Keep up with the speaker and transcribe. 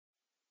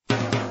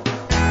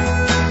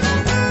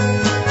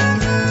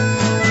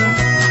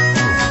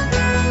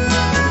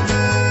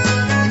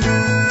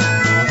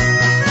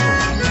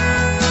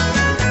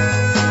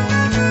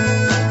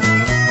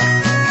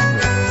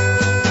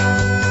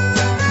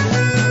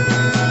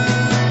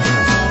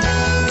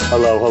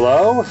Hello,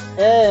 hello,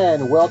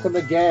 and welcome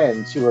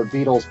again to a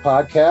Beatles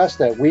podcast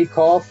that we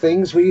call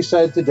Things We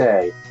Said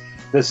Today.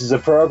 This is a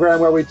program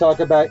where we talk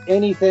about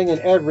anything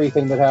and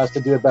everything that has to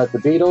do about the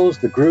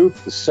Beatles, the group,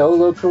 the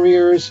solo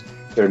careers,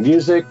 their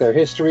music, their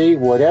history,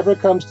 whatever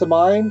comes to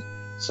mind,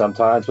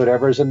 sometimes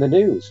whatever's in the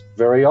news.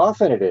 Very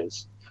often it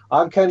is.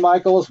 I'm Ken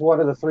Michaels, one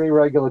of the three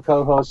regular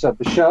co-hosts of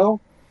the show.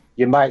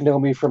 You might know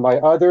me from my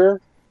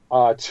other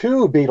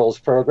two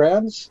Beatles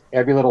programs,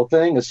 Every Little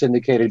Thing, a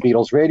syndicated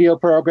Beatles radio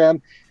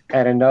program,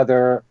 and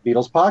another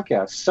Beatles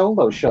podcast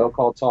solo show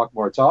called Talk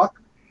More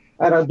Talk.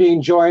 And I'm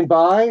being joined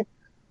by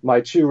my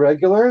two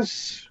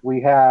regulars.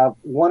 We have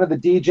one of the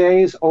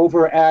DJs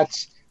over at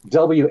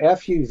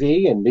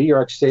WFUV in New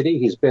York City.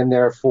 He's been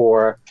there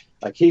for,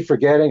 I keep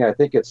forgetting, I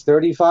think it's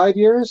 35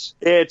 years?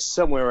 It's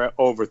somewhere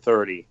over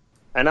 30.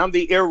 And I'm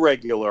the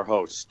irregular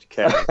host,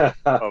 Ken,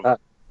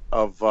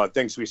 of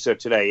Things We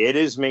Said Today. It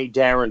is me,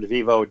 Darren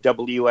DeVivo,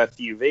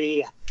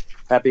 WFUV.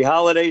 Happy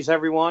holidays,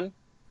 everyone.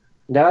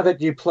 Now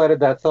that you planted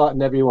that thought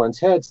in everyone's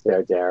heads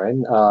there,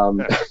 Darren,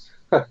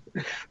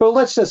 but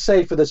let's just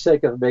say for the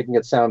sake of making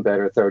it sound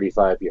better,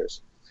 35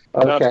 years.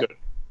 Okay. That's good.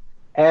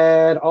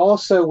 And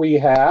also we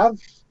have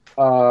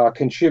a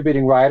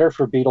contributing writer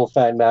for Beatle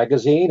Fan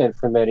Magazine, and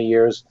for many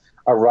years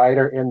a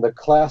writer in the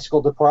classical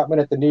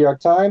department at the New York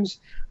Times,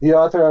 the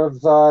author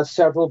of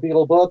several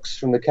Beatle books,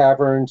 From the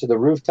Cavern to the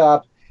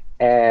Rooftop,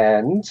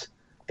 and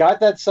Got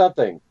That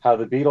Something, How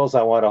the Beatles,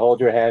 I Want to Hold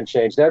Your Hand,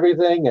 Changed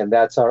Everything, and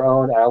that's our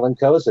own Alan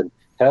Kozin.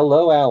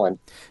 Hello, Alan.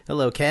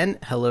 Hello, Ken.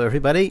 Hello,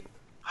 everybody.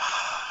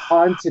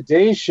 On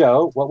today's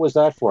show, what was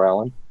that for,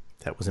 Alan?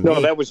 That was me.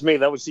 No, that was me.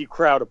 That was the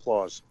crowd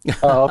applause.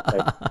 Oh, okay.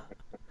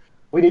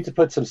 We need to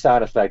put some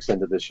sound effects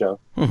into the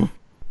show.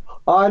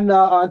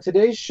 On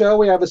today's show,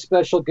 we have a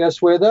special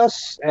guest with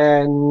us,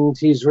 and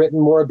he's written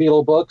more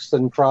Beatle books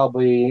than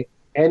probably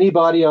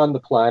anybody on the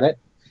planet.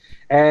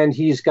 And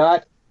he's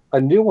got a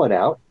new one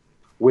out,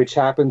 which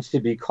happens to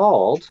be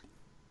called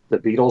The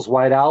Beatles'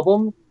 White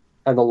Album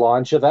and the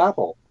Launch of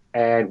Apple.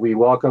 And we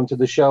welcome to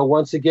the show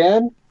once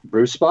again,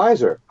 Bruce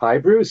Spicer. Hi,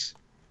 Bruce.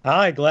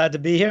 Hi, glad to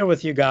be here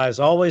with you guys.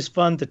 Always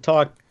fun to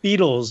talk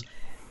Beatles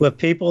with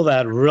people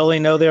that really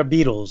know their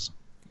Beatles.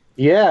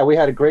 Yeah, we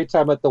had a great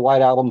time at the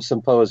White Album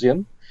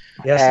Symposium.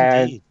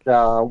 Yes, indeed.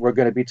 We're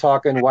going to be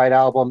talking White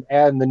Album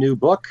and the new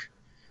book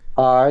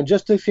in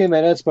just a few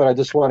minutes, but I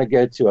just want to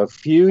get to a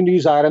few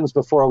news items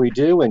before we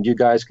do, and you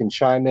guys can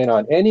chime in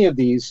on any of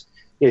these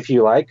if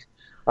you like.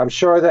 I'm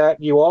sure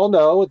that you all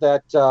know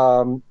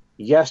that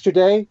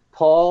yesterday,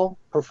 Paul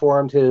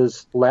performed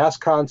his last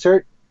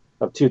concert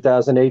of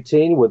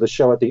 2018 with a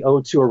show at the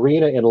O2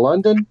 Arena in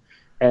London,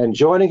 and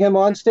joining him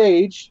on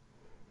stage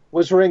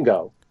was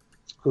Ringo,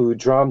 who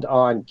drummed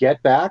on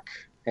Get Back,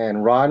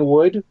 and Ron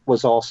Wood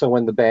was also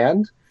in the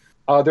band.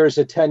 Others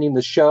attending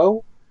the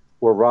show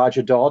were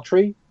Roger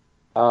Daltrey,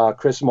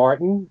 Chris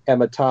Martin,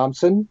 Emma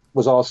Thompson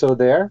was also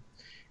there.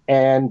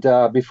 And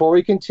before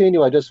we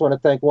continue, I just want to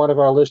thank one of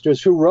our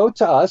listeners who wrote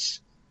to us,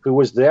 who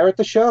was there at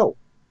the show,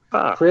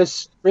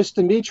 Chris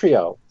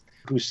Demetrio,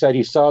 who said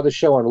he saw the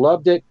show and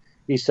loved it.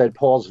 He said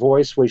Paul's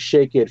voice was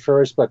shaky at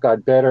first, but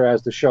got better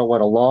as the show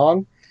went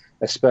along,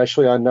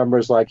 especially on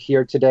numbers like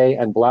Here Today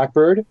and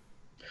Blackbird.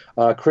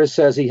 Chris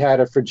says he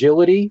had a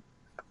fragility,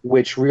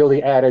 which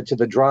really added to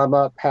the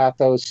drama,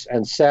 pathos,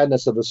 and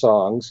sadness of the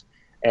songs.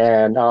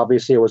 And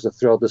obviously, it was a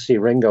thrill to see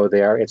Ringo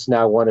there. It's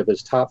now one of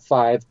his top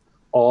 5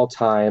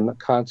 all-time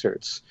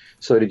concerts.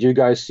 So did you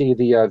guys see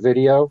the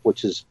video,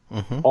 which is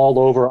all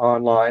over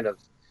online, of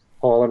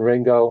Paul and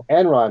Ringo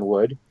and Ron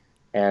Wood?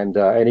 And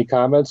any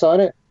comments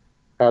on it?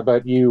 How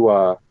about you,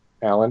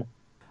 Alan?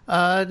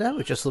 No,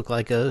 it just looked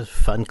like a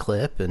fun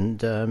clip,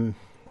 and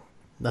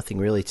nothing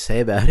really to say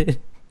about it.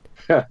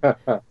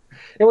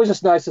 It was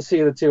just nice to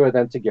see the two of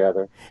them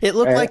together. It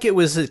looked like it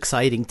was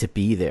exciting to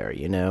be there,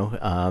 you know,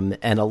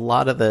 and a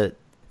lot of the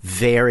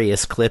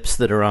various clips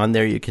that are on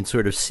there, you can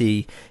sort of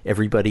see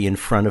everybody in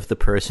front of the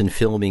person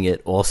filming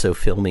it also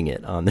filming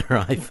it on their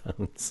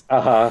iPhones.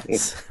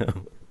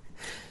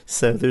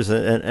 So there's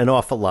an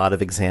awful lot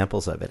of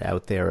examples of it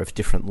out there of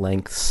different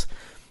lengths.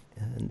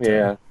 And,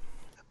 yeah.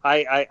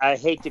 I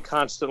hate to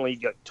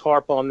constantly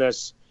tarp on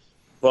this,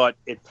 but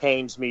it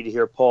pains me to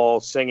hear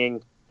Paul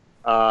singing,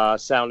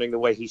 sounding the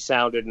way he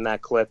sounded in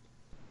that clip.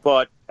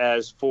 But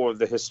as for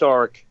the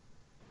historic,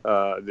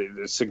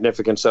 the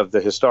significance of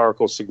the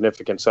historical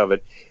significance of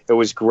it, it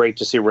was great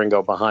to see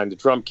Ringo behind the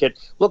drum kit.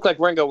 Looked like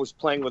Ringo was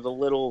playing with a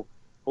little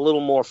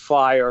more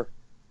fire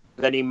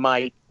than he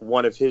might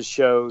one of his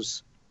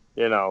shows,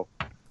 you know.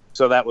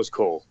 So that was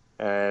cool.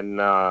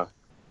 And I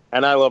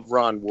love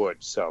Ron Wood,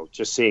 so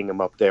just seeing him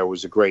up there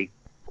was a great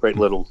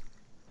little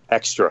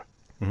extra.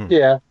 Mm-hmm.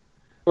 Yeah.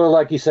 Well,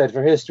 like you said,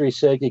 for history's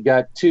sake, you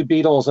got 2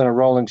 Beatles and a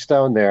Rolling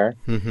Stone there.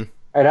 Mm-hmm.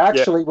 And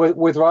actually,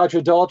 with Roger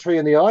Daltrey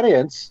in the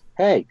audience,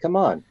 hey, come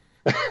on.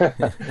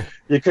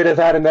 You could have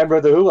had a member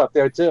of The Who up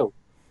there, too.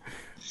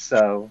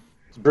 So,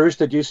 Bruce,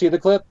 did you see the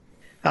clip?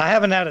 I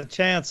haven't had a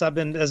chance. I've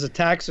been, as a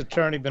tax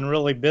attorney, been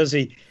really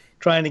busy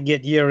trying to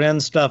get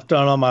year-end stuff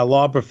done on my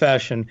law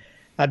profession.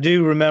 I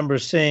do remember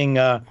seeing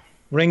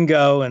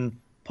Ringo and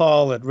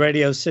Paul, at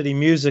Radio City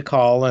Music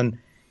Hall, and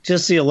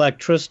just the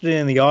electricity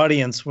in the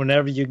audience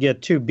whenever you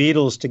get two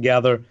Beatles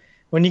together.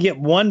 When you get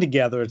one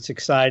together, it's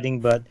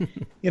exciting, but,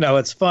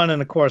 it's fun. And,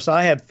 of course,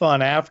 I had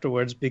fun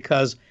afterwards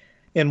because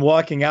in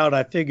walking out,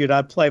 I figured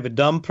I'd play the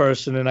dumb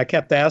person, and I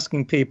kept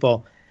asking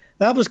people,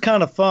 that was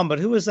kind of fun, but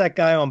who was that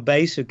guy on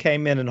bass who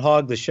came in and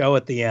hogged the show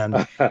at the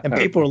end? And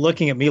people were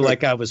looking at me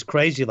like I was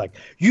crazy, like,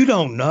 you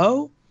don't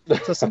know?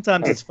 So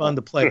sometimes it's fun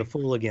to play the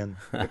fool again.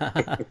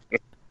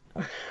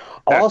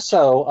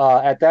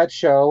 Also, at that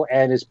show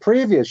and his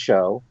previous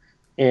show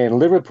in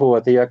Liverpool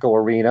at the Echo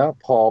Arena,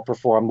 Paul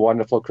performed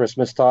Wonderful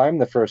Christmas Time,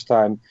 the first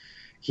time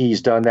he's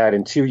done that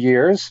in 2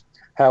 years.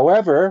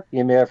 However,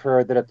 you may have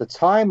heard that at the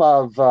time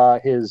of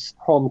his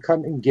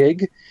homecoming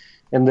gig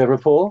in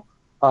Liverpool,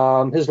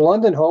 his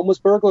London home was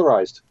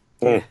burglarized.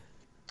 Mm.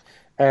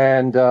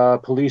 And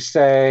police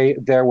say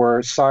there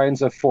were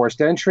signs of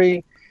forced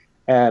entry,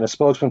 and a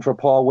spokesman for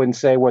Paul wouldn't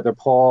say whether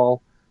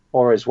Paul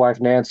or his wife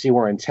Nancy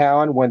were in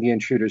town when the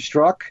intruders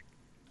struck.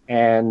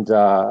 And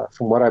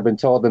from what I've been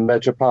told, the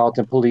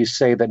Metropolitan Police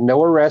say that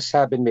no arrests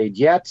have been made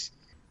yet,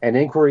 and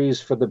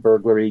inquiries for the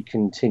burglary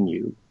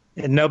continue.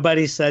 And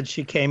nobody said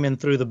she came in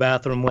through the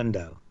bathroom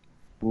window.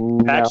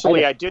 No,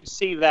 Actually, I did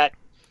see that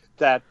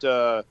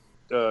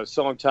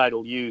song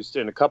title used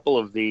in a couple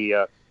of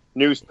the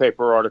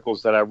newspaper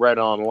articles that I read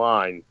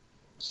online.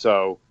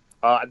 So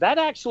that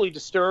actually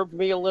disturbed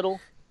me a little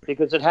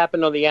because it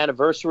happened on the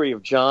anniversary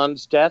of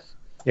John's death.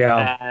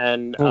 Yeah.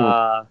 And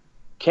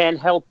can't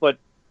help but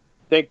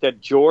think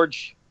that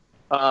George,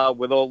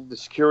 with all the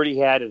security he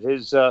had at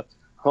his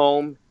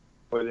home,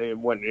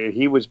 when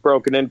he was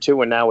broken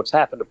into, and now it's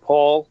happened to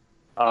Paul.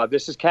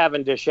 This is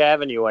Cavendish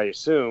Avenue, I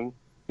assume.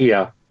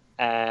 Yeah.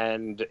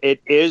 And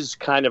it is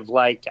kind of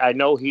like, I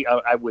know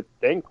I would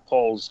think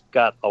Paul's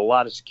got a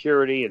lot of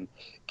security and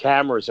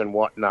cameras and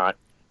whatnot,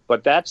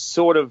 but that's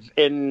sort of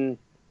in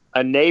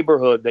a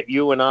neighborhood that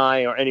you and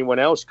I or anyone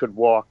else could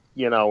walk,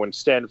 and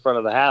stand in front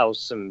of the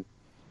house. And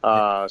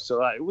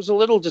so it was a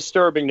little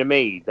disturbing to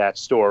me, that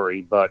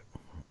story, but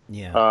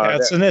yeah,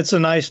 it's a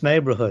nice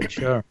neighborhood.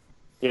 Sure.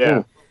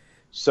 Yeah.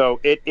 So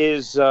it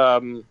is,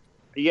 in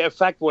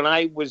fact, when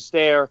I was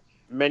there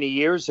many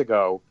years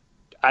ago,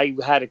 I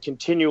had to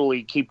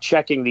continually keep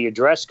checking the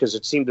address because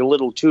it seemed a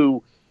little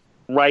too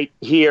right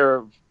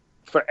here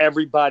for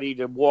everybody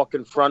to walk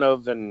in front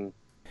of. And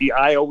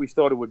I always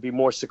thought it would be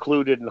more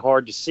secluded and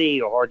hard to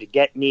see or hard to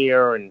get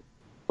near.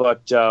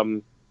 But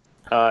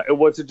it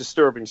was a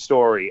disturbing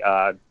story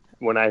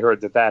when I heard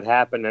that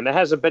happened. And there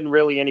hasn't been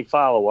really any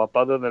follow-up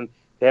other than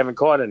they haven't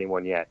caught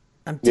anyone yet.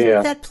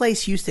 Didn't that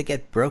place used to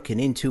get broken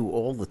into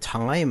all the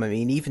time? I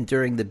mean, even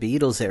during the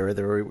Beatles era,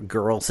 there were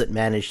girls that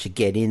managed to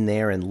get in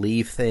there and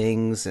leave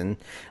things. And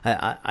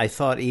I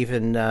thought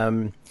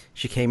even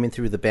she came in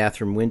through the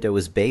bathroom window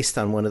was based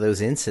on one of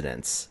those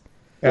incidents.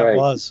 It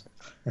was.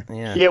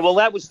 Yeah. Yeah, well,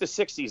 that was the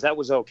 60s. That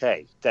was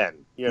okay then,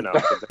 Yeah.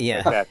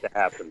 That to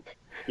happen.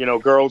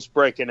 Girls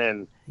breaking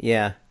in.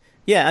 Yeah.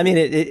 Yeah, I mean,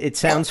 it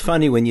sounds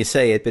funny when you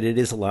say it, but it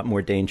is a lot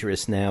more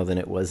dangerous now than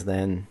it was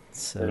then.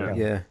 So,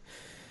 yeah.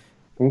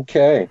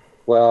 Okay.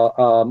 Well,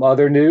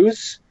 other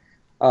news.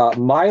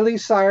 Miley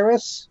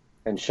Cyrus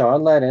and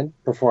Sean Lennon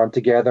performed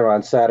together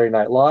on Saturday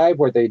Night Live,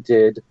 where they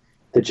did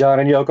the John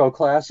and Yoko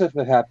classic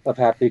of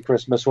Happy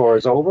Christmas War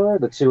is Over.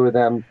 The two of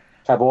them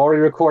have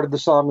already recorded the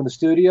song in the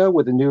studio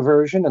with a new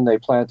version, and they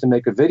plan to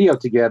make a video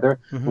together.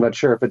 Mm-hmm. I'm not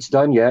sure if it's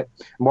done yet.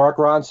 Mark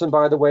Ronson,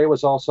 by the way,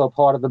 was also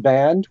part of the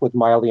band with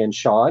Miley and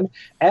Sean.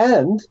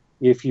 And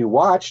if you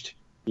watched,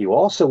 you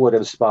also would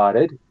have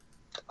spotted,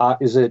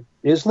 is it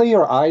Isley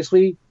or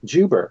Isley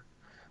Juber,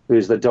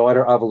 who's the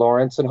daughter of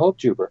Lawrence and Hope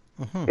Juber?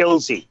 Mm-hmm.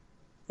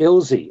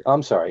 Ilse,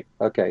 I'm sorry.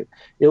 Okay.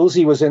 Ilse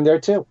was in there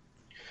too.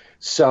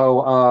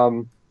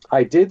 So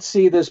I did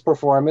see this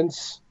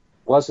performance.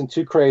 Wasn't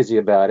too crazy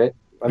about it.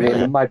 I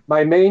mean,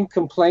 my main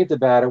complaint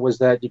about it was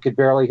that you could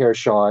barely hear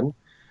Sean.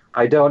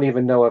 I don't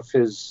even know if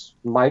his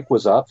mic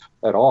was up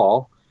at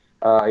all.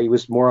 He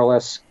was more or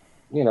less,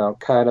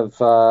 kind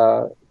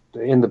of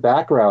in the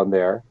background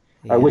there.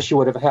 Yeah. I wish he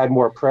would have had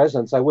more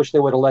presence. I wish they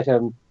would have let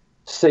him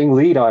sing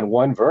lead on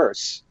one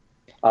verse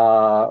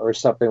or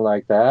something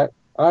like that.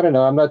 I don't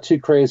know. I'm not too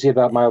crazy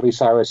about Miley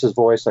Cyrus's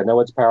voice. I know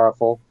it's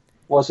powerful.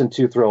 Wasn't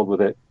too thrilled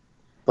with it.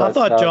 But, I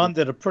thought John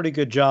did a pretty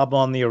good job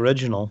on the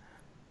original.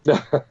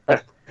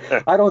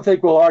 I don't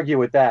think we'll argue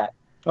with that.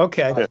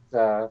 Okay. But,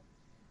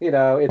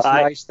 it's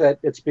nice that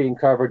it's being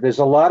covered. There's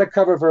a lot of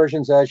cover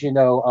versions, as you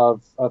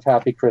know, of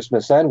Happy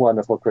Christmas and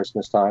Wonderful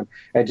Christmas Time.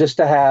 And just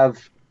to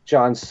have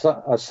John's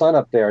son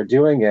up there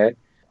doing it,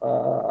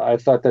 I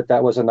thought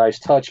that was a nice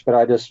touch, but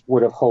I just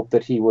would have hoped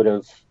that you would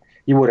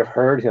have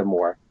heard him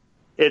more.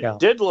 It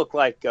did look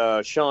like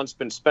Sean's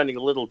been spending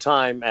a little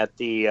time at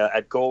the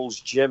at Gold's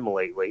Gym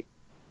lately.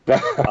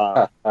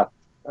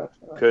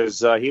 Because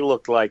he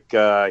looked like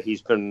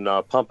he's been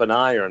pumping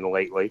iron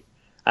lately.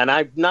 And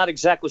I'm not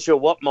exactly sure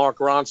what Mark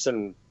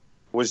Ronson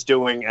was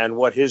doing and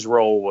what his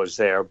role was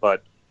there,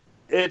 but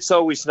it's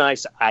always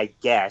nice, I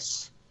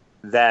guess,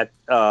 that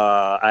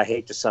I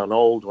hate to sound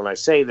old when I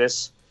say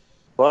this,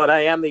 but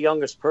I am the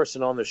youngest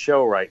person on the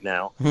show right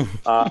now.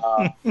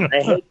 I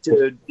hate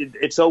to.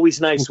 It's always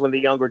nice when the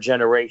younger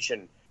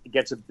generation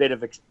gets a bit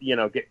of,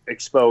 get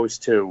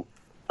exposed to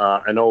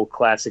an old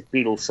classic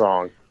Beatles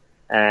song,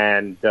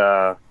 and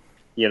that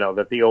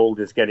the old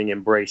is getting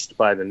embraced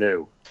by the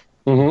new.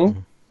 Mm-hmm.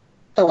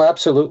 Oh,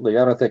 absolutely.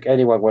 I don't think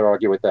anyone would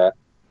argue with that.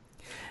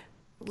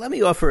 Let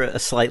me offer a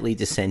slightly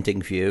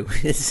dissenting view.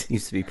 It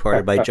seems to be part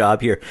of my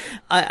job here.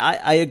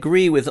 I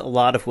agree with a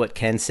lot of what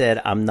Ken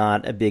said. I'm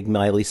not a big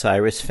Miley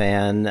Cyrus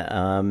fan,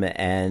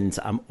 and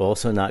I'm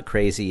also not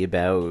crazy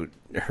about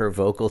her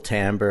vocal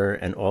timbre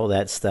and all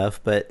that stuff.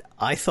 But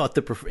I thought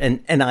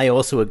and I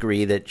also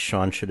agree that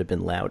Sean should have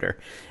been louder.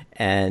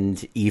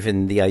 And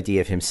even the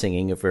idea of him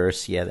singing a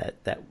verse,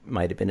 that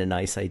might have been a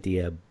nice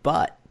idea.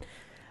 But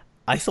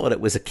I thought it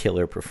was a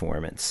killer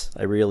performance.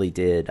 I really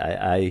did.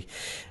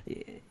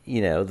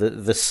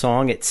 The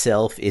song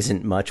itself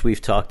isn't much.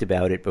 We've talked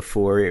about it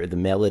before. The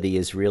melody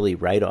is really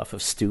right off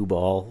of Stu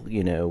Ball,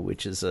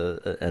 which is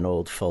an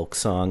old folk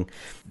song.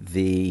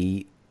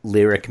 The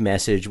lyric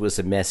message was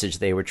a message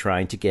they were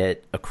trying to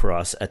get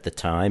across at the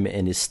time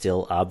and is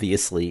still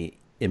obviously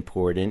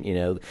important.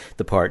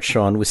 The part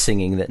Sean was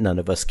singing that none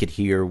of us could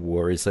hear,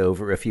 "War is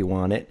over if you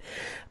want it."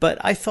 But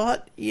I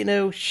thought,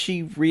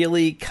 she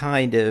really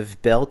kind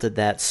of belted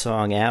that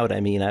song out.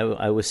 I mean,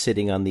 I was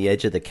sitting on the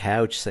edge of the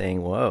couch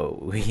saying,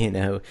 whoa,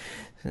 I'll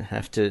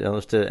have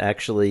to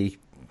actually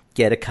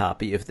get a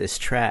copy of this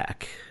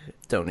track.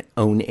 Don't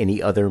own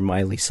any other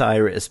Miley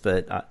Cyrus,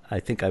 but I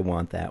think I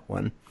want that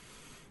one.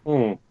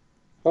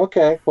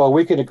 Okay, well,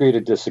 we can agree to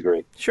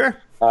disagree. Sure.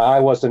 I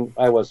wasn't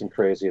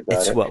crazy about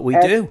it. It's what we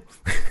do.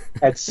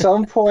 At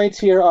some point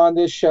here on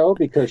this show,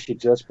 because you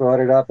just brought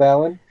it up,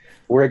 Alan,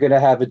 we're going to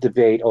have a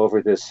debate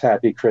over this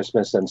Happy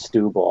Christmas and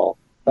Stu Ball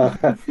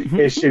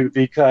issue,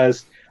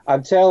 because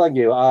I'm telling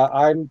you,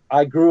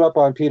 I grew up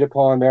on Peter,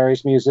 Paul, and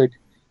Mary's music.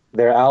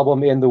 Their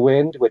album In the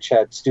Wind, which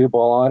had Stu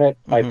Ball on it,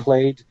 I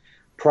played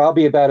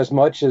probably about as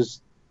much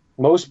as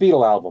most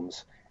Beatle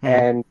albums.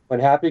 And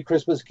when Happy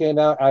Christmas came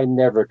out, I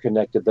never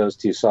connected those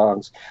two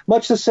songs.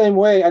 Much the same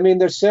way. I mean,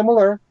 they're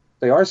similar.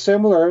 They are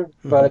similar,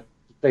 but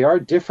they are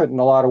different in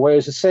a lot of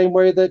ways. The same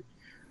way that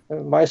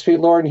My Sweet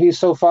Lord and He's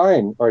So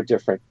Fine are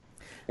different.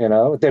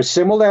 There's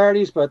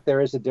similarities, but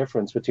there is a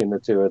difference between the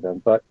two of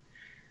them. But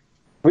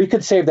we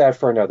could save that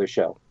for another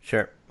show.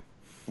 Sure.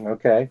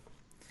 Okay.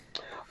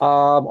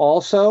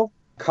 Also,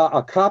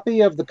 a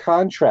copy of the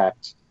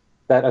contract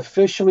that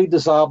officially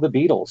dissolved the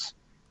Beatles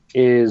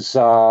is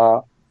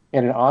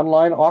in an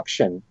online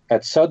auction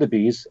at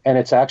Sotheby's, and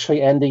it's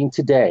actually ending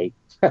today.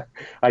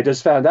 I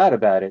just found out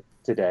about it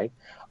today.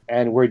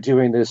 And we're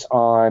doing this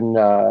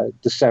on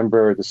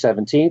December the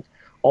 17th.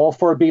 All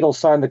four Beatles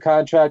signed the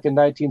contract in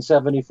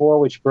 1974,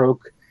 which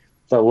broke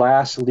the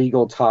last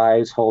legal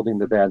ties holding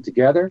the band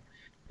together.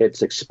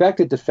 It's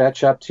expected to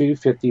fetch up to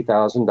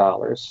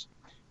 $50,000,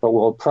 but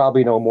we'll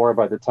probably know more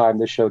by the time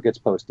this show gets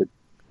posted.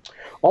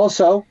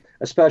 Also,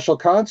 a special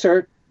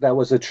concert that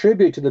was a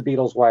tribute to the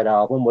Beatles' White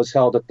Album was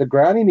held at the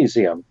Grammy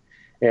Museum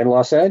in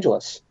Los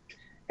Angeles.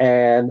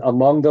 And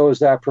among those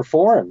that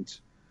performed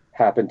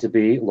happened to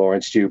be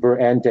Lawrence Juber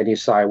and Denny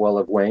Seiwell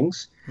of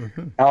Wings,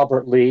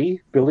 Albert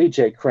Lee, Billy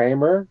J.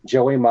 Kramer,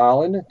 Joey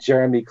Mollen,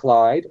 Jeremy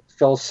Clyde,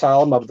 Phil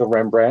Salm of the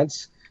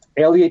Rembrandts,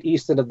 Elliot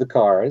Easton of the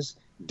Cars,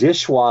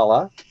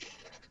 Dishwalla.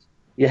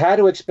 You had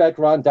to expect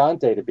Ron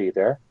Dante to be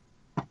there,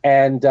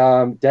 and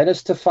Dennis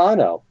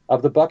Stefano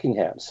of the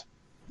Buckinghams.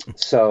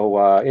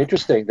 So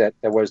interesting that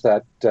there was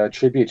that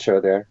tribute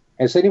show there.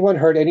 Has anyone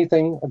heard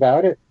anything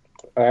about it?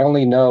 I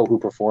only know who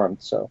performed,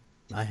 so.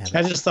 I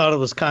just thought it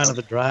was kind of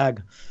a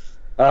drag.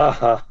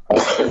 Wah,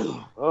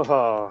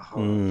 wah,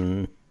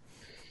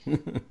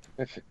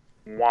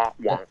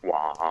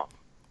 wah.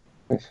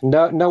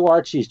 No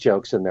Archie's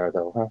jokes in there,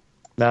 though, huh?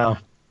 No.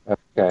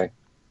 Okay.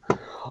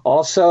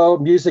 Also,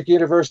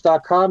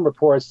 MusicUniverse.com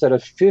reports that a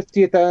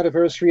 50th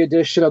anniversary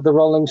edition of the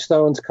Rolling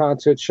Stones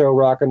concert show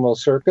Rock and Roll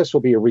Circus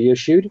will be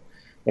reissued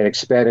in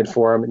expanded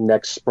form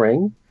next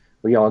spring.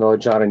 We all know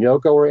John and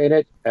Yoko were in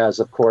it, as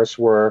of course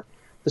were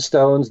the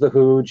Stones, The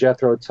Who,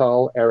 Jethro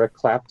Tull, Eric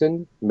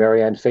Clapton,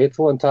 Marianne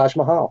Faithfull, and Taj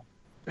Mahal.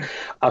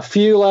 A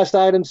few last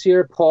items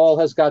here. Paul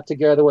has got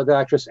together with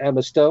actress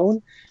Emma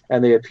Stone,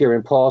 and they appear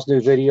in Paul's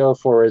new video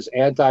for his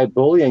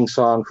anti-bullying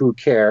song, Who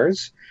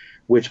Cares?,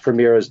 which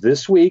premieres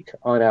this week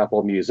on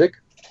Apple Music.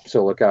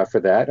 So look out for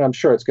that. And I'm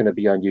sure it's going to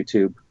be on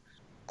YouTube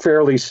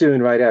fairly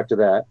soon right after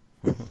that.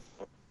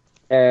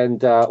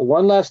 And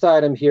one last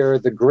item here.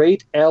 The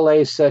great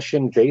LA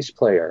session bass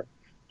player,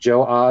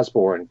 Joe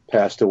Osborne,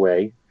 passed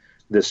away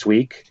this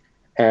week.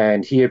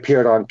 And he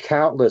appeared on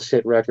countless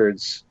hit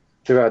records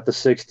throughout the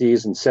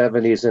 60s and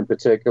 70s in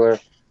particular.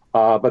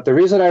 But the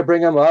reason I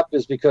bring him up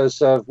is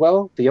because of,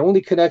 well, the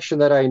only connection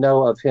that I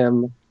know of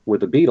him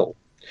with the Beatles.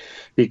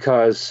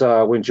 Because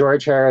when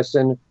George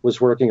Harrison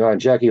was working on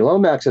Jackie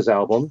Lomax's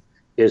album,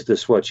 Is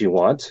This What You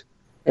Want?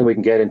 And we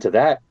can get into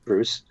that,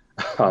 Bruce,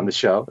 on the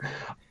show.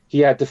 He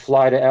had to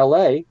fly to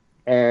L.A.,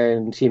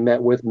 and he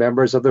met with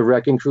members of the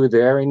Wrecking Crew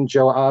there, and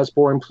Joe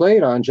Osborne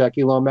played on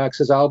Jackie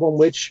Lomax's album,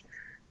 which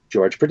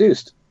George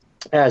produced,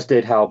 as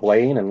did Hal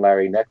Blaine and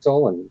Larry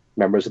Knechtel and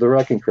members of the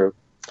Wrecking Crew.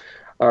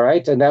 All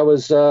right, and that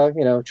was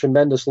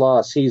tremendous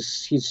loss.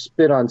 He's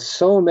been on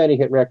so many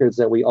hit records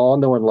that we all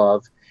know and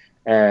love,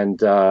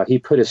 and he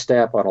put his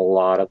stamp on a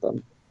lot of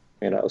them.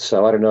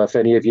 So I don't know if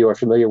any of you are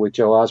familiar with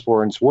Joe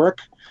Osborne's work,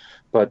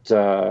 but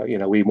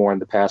we mourn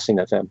the passing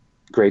of him.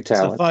 Great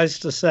talent. Suffice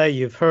to say,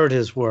 you've heard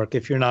his work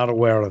if you're not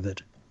aware of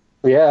it.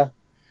 Yeah.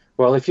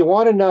 Well, if you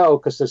want to know,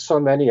 because there's so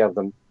many of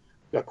them,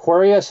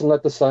 Aquarius and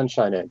Let the Sun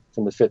Shine In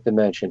from the Fifth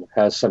Dimension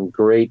has some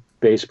great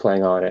bass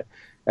playing on it,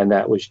 and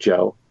that was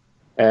Joe.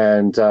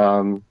 And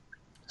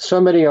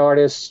so many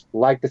artists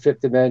like the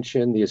Fifth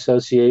Dimension, the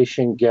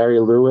Association, Gary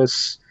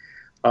Lewis,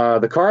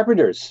 the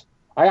Carpenters.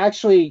 I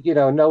actually,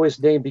 know his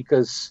name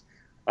because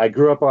I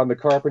grew up on the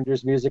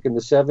Carpenters' music in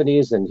the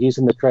 70s, and he's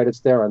in the credits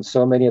there on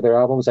so many of their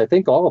albums. I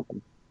think all of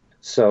them.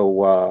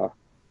 So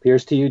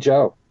here's to you,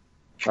 Joe.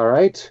 All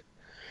right.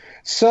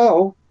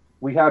 So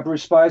we have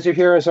Bruce Spicer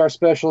here as our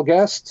special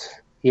guest.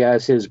 He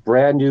has his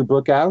brand new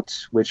book out,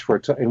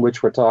 in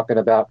which we're talking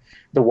about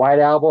the White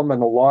Album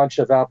and the launch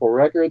of Apple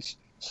Records.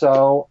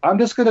 So I'm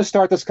just going to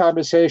start this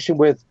conversation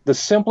with the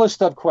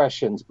simplest of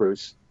questions,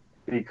 Bruce,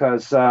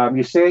 because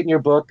you say it in your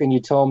book, and you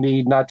told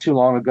me not too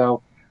long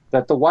ago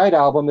that the White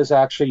Album is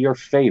actually your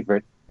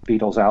favorite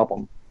Beatles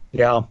album.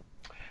 Yeah.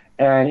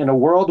 And in a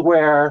world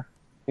where,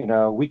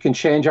 we can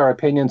change our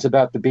opinions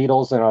about the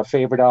Beatles and our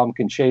favorite album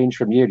can change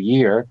from year to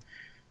year,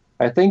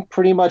 I think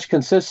pretty much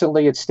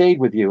consistently it stayed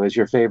with you as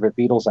your favorite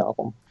Beatles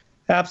album.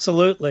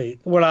 Absolutely.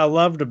 What I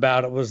loved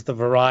about it was the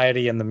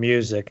variety in the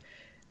music.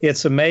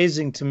 It's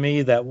amazing to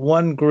me that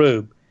one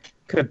group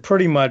could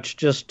pretty much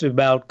just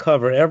about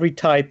cover every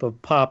type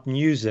of pop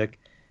music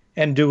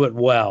and do it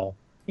well.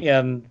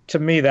 And to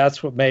me,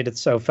 that's what made it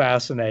so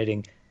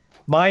fascinating.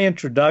 My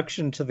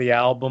introduction to the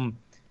album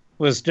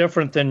was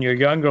different than your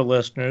younger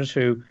listeners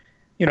who,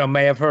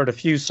 may have heard a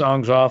few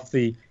songs off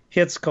the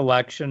hits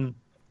collection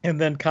and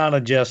then kind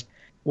of just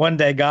one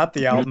day got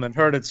the album and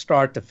heard it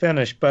start to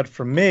finish. But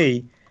for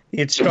me,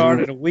 it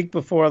started a week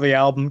before the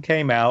album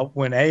came out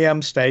when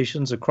AM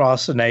stations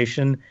across the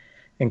nation,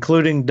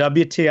 including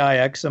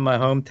WTIX in my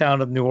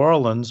hometown of New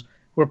Orleans,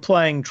 were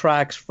playing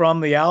tracks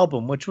from the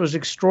album, which was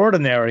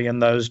extraordinary in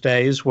those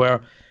days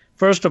where,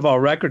 first of all,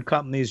 record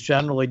companies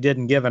generally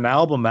didn't give an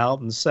album out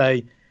and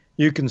say,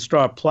 you can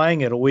start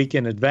playing it a week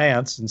in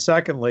advance. And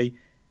secondly,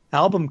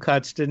 album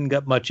cuts didn't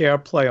get much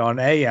airplay on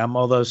AM,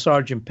 although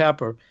Sgt.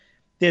 Pepper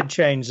did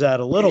change that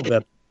a little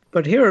bit.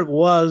 But here it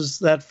was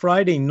that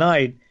Friday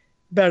night,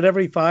 about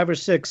every 5 or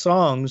 6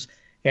 songs,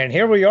 and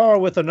here we are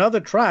with another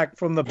track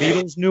from the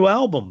Beatles' new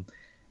album.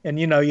 And,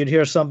 you'd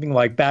hear something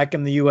like Back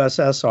in the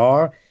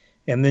USSR,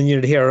 and then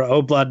you'd hear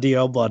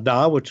Obla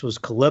Da, which was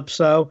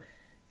Calypso.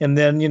 And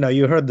then,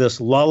 you heard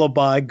this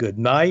lullaby, Good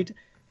Night.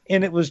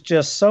 And it was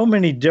just so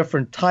many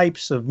different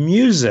types of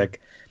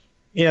music.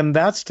 And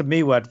that's, to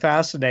me, what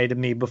fascinated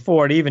me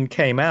before it even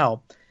came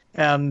out.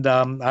 And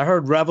I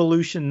heard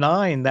Revolution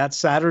 9 that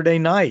Saturday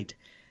night.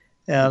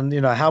 And,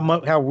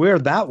 how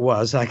weird that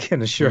was, I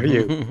can assure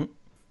you.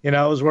 It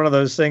was one of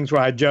those things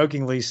where I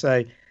jokingly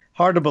say,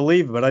 hard to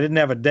believe, but I didn't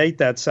have a date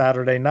that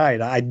Saturday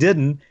night. I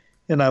didn't.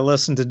 And I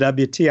listened to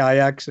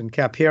WTIX and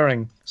kept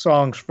hearing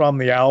songs from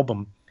the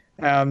album.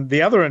 And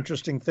the other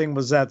interesting thing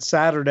was that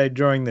Saturday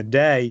during the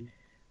day,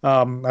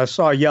 I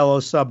saw Yellow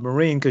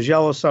Submarine, because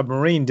Yellow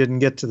Submarine didn't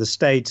get to the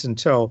States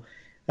until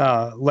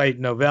late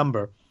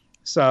November.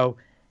 So,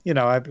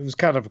 it was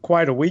kind of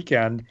quite a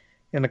weekend.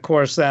 And, of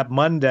course, that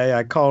Monday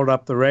I called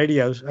up the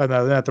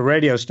at the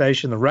radio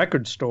station, the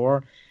record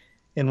store,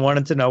 and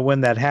wanted to know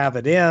when they'd have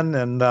it in.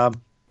 And, of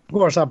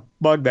course, I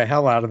bugged the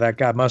hell out of that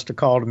guy. Must have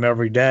called him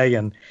every day.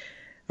 And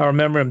I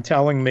remember him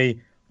telling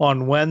me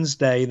on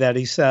Wednesday that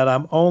he said,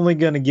 I'm only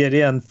going to get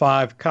in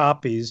 5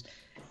 copies,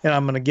 and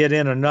I'm going to get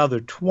in another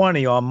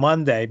 20 on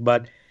Monday.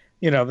 But,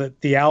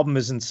 the album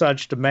is in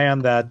such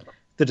demand that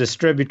the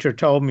distributor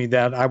told me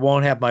that I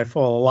won't have my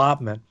full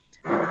allotment.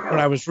 When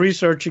I was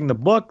researching the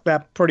book,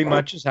 that pretty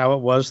much is how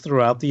it was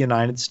throughout the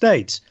United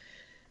States.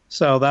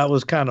 So that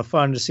was kind of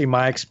fun to see.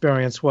 My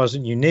experience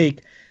wasn't unique.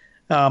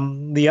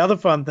 The other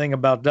fun thing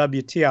about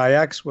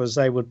WTIX was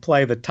they would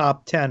play the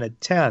top 10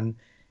 at 10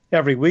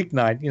 every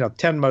weeknight,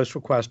 10 most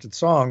requested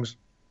songs.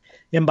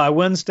 And by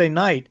Wednesday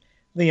night,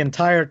 the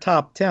entire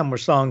top 10 were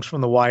songs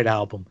from the White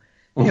Album.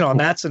 And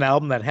that's an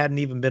album that hadn't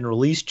even been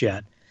released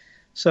yet.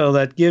 So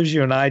that gives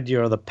you an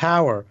idea of the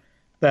power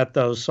that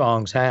those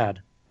songs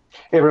had.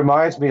 It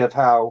reminds me of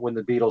how when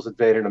the Beatles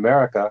invaded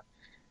America,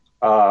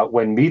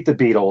 when Meet the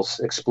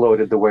Beatles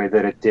exploded the way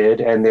that it did,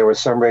 and there were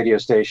some radio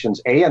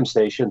stations, AM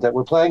stations, that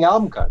were playing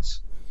album cuts.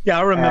 Yeah,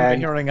 I remember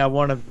hearing I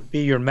Want to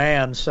Be Your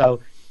Man.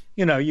 So,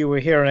 you were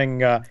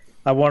hearing I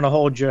Want to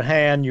Hold Your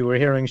Hand, you were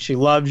hearing She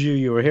Loves You,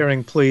 you were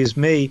hearing Please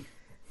Me,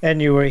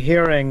 and you were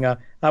hearing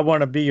I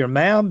Want to Be Your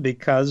Man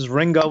because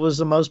Ringo was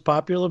the most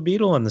popular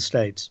Beatle in the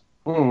States.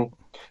 Mm.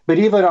 But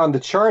even on the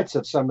charts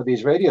of some of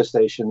these radio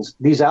stations,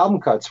 these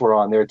album cuts were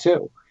on there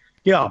too.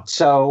 Yeah.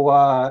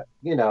 So,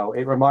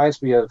 it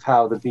reminds me of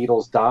how the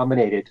Beatles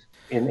dominated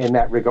in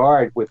that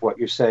regard with what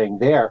you're saying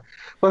there.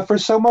 But for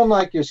someone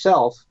like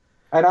yourself,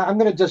 and I'm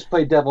going to just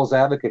play devil's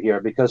advocate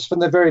here, because from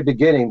the very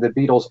beginning, the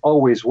Beatles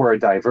always were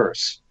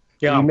diverse.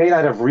 Yeah. You may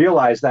not have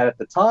realized that at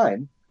the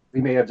time.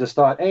 We may have just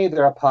thought, hey,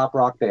 they're a pop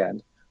rock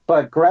band.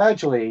 But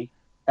gradually,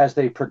 as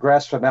they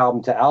progressed from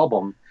album to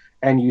album,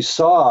 and you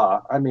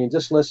saw, I mean,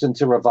 just listen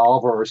to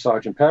Revolver or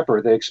Sgt.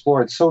 Pepper, they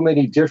explored so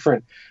many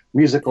different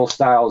musical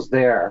styles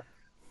there.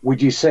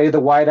 Would you say the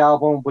White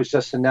Album was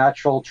just a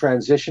natural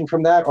transition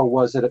from that, or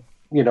was it,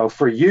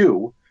 for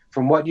you,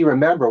 from what you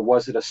remember,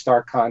 was it a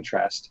stark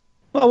contrast?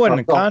 Well, it wasn't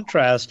a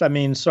contrast. I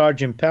mean,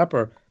 Sgt.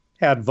 Pepper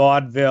had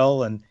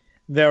vaudeville and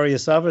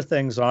various other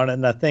things on it,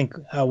 and I think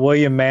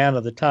William Mann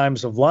of the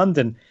Times of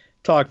London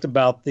talked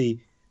about the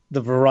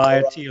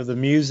variety of the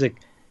music.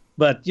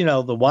 But,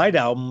 the White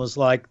Album was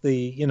like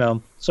the,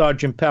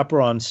 Sgt.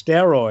 Pepper on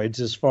steroids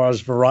as far as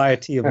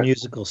variety of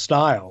musical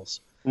styles.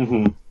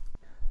 Mm-hmm.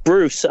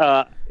 Bruce,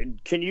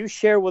 can you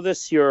share with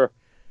us your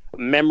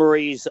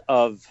memories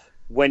of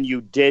when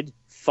you did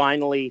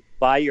finally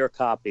buy your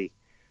copy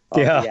of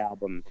the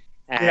album?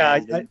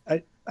 And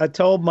I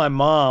told my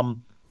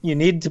mom, you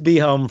need to be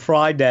home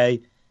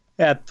Friday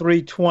at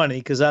 3:20,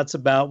 because that's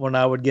about when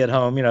I would get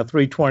home,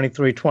 3:20,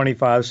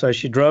 3:25. So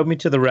she drove me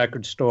to the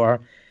record store.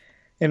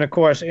 And, of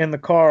course, in the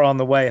car on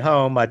the way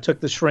home, I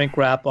took the shrink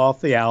wrap off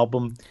the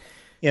album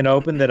and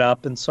opened it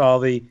up and saw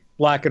the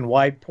black and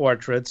white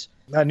portraits.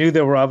 I knew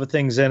there were other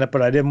things in it,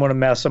 but I didn't want to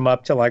mess them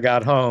up till I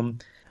got home.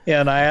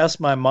 And I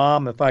asked my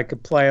mom if I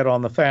could play it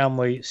on the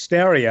family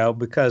stereo,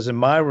 because in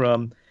my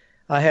room,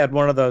 I had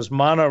one of those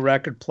mono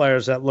record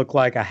players that looked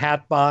like a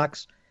hat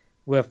box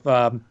with,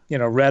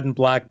 red and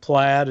black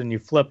plaid, and you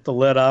flip the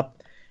lid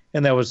up,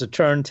 and there was a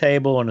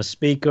turntable and a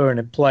speaker, and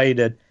it played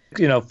at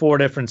 4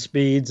 different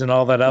speeds and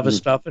all that other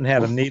stuff, and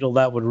had a needle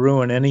that would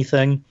ruin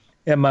anything.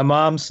 And my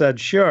mom said,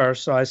 sure.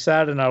 So I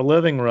sat in our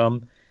living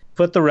room,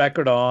 put the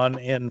record on,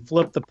 and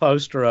flipped the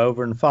poster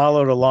over and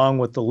followed along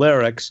with the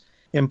lyrics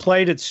and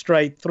played it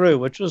straight through,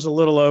 which was a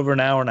little over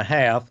an hour and a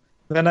half.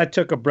 Then I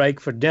took a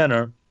break for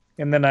dinner,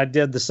 and then I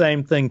did the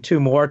same thing 2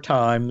 more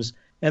times.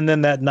 And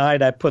then that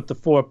night I put the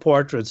 4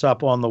 portraits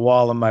up on the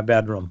wall in my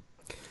bedroom.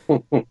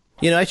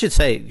 I should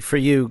say, for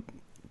you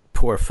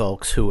poor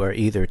folks who are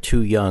either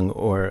too young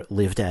or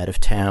lived out of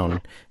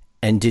town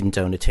and didn't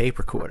own a tape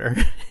recorder,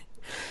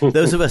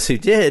 those of us who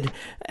did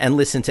and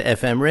listened to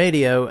FM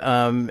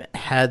radio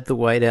had the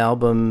White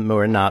Album,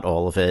 or not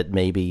all of it,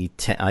 maybe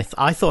 10.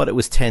 I thought it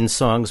was 10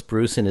 songs.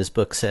 Bruce in his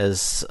book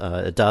says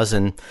a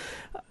dozen,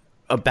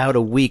 about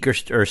a week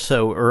or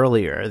so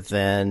earlier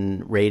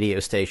than radio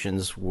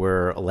stations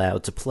were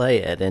allowed to play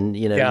it. And,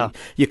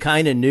 you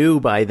kind of knew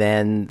by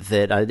then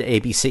that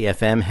ABC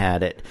FM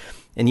had it.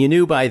 And you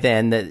knew by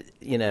then that,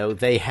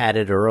 they had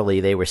it early.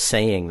 They were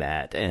saying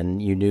that.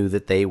 And you knew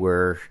that they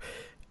were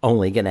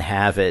only going to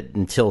have it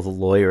until the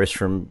lawyers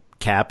from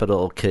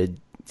Capitol could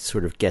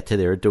sort of get to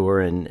their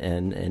door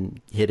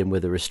and hit him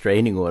with a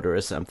restraining order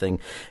or something.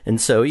 And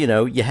so,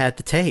 you had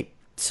the tape.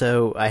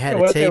 So I had a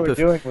tape. What they were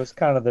doing was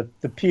kind of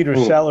the Peter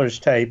Sellers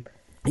tape.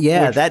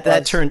 Yeah,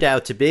 that turned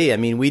out to be. I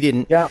mean, we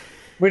didn't. Yeah,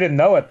 we didn't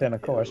know it then,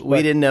 of course.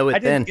 We didn't know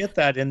it then. I didn't get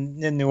that in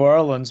New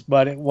Orleans,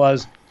 but it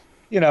was,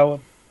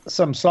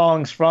 some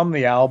songs from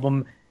the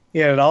album.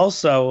 It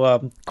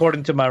also,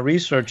 according to my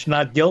research,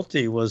 Not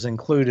Guilty was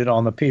included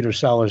on the Peter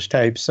Sellers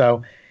tape.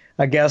 So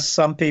I guess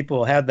some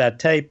people had that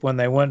tape when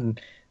they went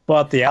and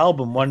bought the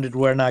album, wondered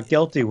where Not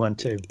Guilty went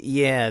to.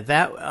 Yeah,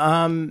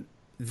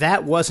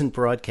 that wasn't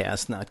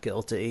broadcast, Not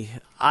Guilty.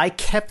 I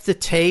kept the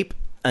tape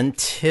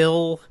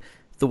until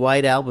the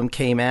White Album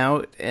came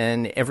out,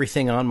 and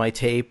everything on my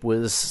tape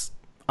was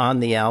on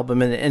the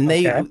album. And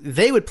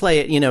they would play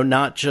it,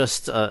 not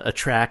just a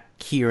track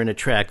here and a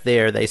track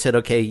there. They said,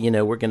 okay,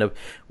 we're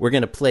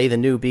gonna play the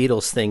new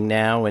Beatles thing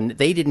now, and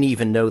they didn't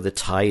even know the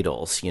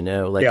titles.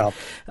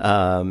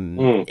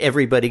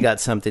 Everybody got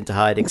something to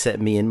hide except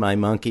me, and my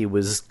monkey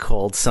was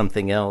called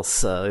something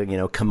else.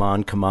 Come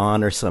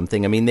on, or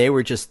something. I mean, they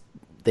were just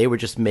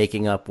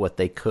making up what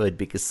they could,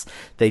 because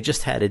they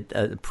just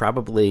had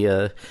probably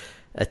a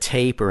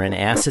tape or an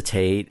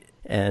acetate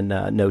and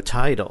no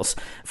titles.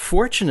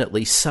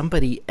 Fortunately,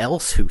 somebody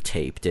else who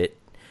taped it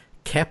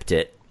kept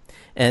it,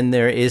 and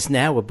there is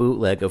now a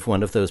bootleg of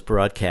one of those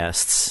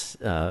broadcasts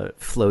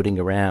floating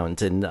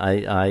around, and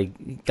I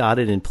got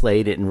it and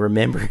played it and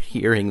remember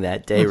hearing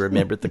that day,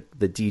 remember the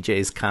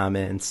DJ's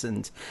comments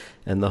and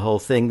the whole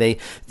thing.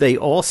 They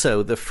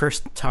also, the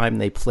first time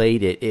they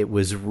played it, it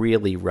was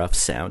really rough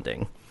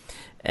sounding.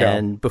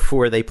 And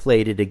before they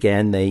played it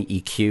again, they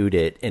EQ'd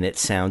it, and it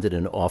sounded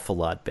an awful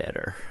lot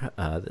better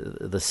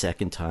the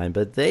second time.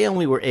 But they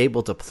only were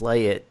able to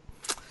play it,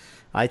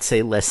 I'd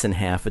say, less than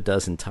half a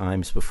dozen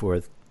times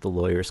before the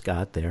lawyers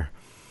got there.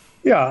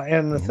 Yeah,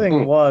 and the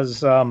thing was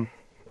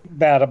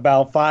that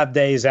about 5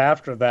 days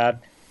after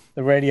that,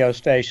 the radio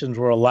stations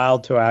were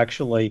allowed to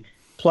actually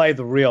play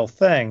the real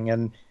thing.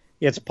 And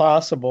it's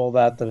possible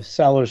that the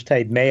Sellers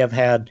tape may have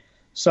had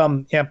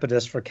some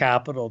impetus for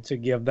Capitol to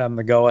give them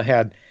the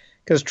go-ahead.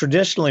 Because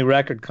traditionally,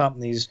 record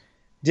companies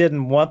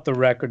didn't want the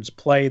records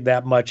played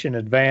that much in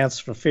advance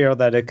for fear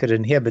that it could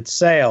inhibit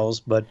sales.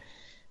 But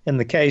in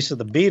the case of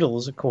the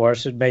Beatles, of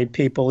course, it made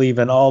people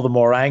even all the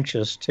more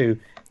anxious to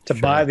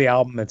buy the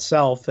album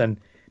itself. And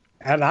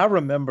I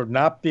remember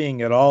not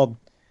being at all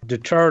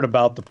deterred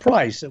about the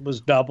price. It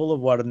was double of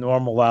what a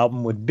normal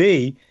album would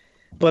be.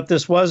 But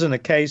this wasn't a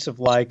case of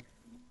like,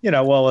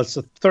 well, it's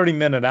a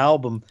 30-minute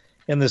album,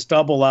 and this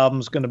double album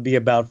is going to be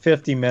about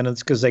 50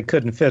 minutes because they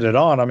couldn't fit it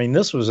on. I mean,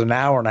 this was an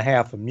hour and a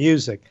half of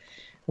music,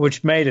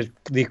 which made it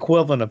the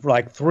equivalent of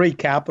like 3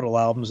 Capitol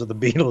albums of the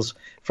Beatles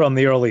from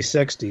the early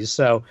 60s.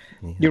 So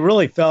you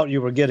really felt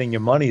you were getting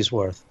your money's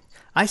worth.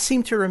 I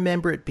seem to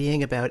remember it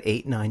being about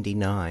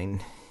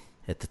 $8.99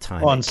 at the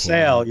time. On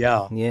sale,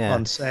 yeah.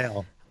 On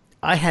sale.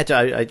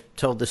 I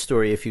told the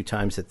story a few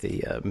times at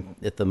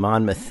the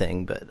Monmouth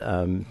thing, but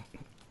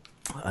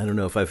I don't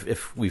know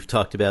if we've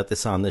talked about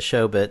this on the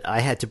show, but I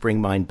had to bring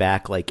mine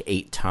back like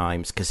 8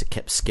 times because it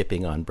kept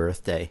skipping on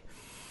birthday.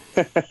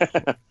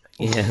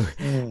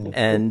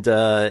 And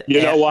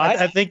you know what?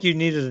 I think you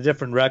needed a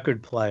different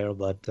record player,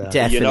 but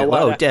definitely, you know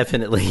what?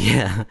 Definitely,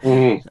 yeah.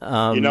 You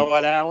know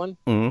what, Alan?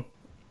 Mm-hmm.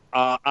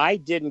 I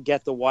didn't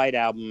get the White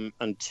Album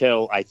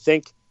until I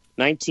think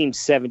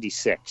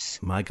 1976.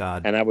 My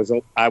God! And I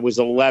was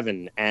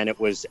 11, and it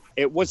was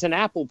an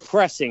Apple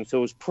pressing, so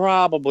it was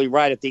probably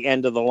right at the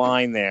end of the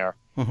line there.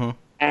 Mm-hmm.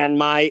 And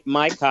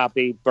my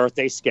copy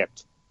birthday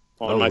skipped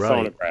on my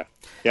phonograph.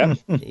 Yep.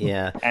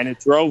 Yeah. And it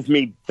drove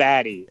me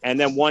batty. And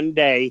then one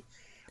day,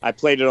 I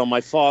played it on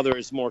my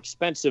father's more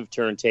expensive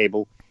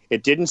turntable.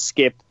 It didn't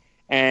skip,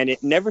 and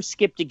it never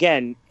skipped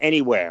again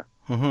anywhere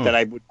that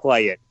I would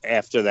play it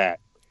after that.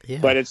 Yeah.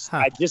 But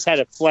I just had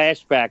a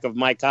flashback of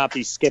my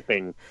copy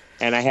skipping,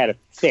 and I had a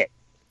fit.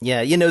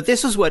 Yeah,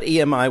 this is what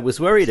EMI was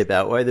worried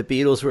about, why the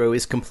Beatles were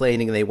always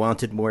complaining they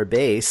wanted more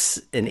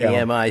bass, and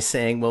EMI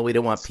saying, well, we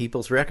don't want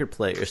people's record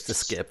players to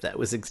skip. That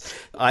was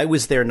I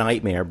was their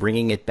nightmare,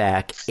 bringing it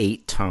back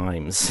 8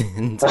 times.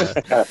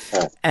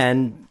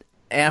 And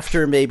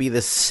after maybe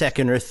the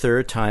second or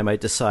third time, I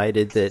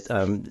decided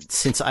that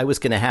since I was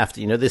going to have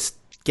to, this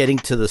getting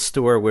to the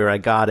store where I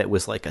got it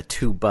was like a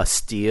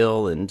 2-bus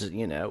deal, and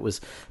it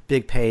was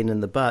big pain in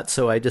the butt.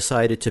 So I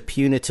decided to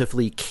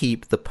punitively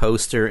keep the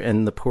poster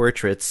and the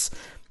portraits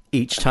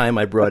each time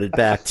I brought it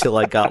back till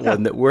I got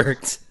one that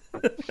worked.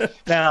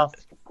 Now,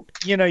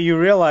 you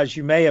realize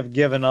you may have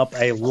given up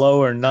a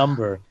lower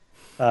number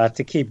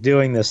to keep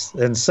doing this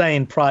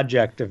insane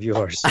project of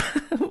yours.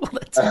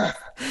 Well,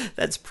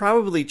 that's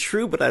probably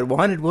true, but I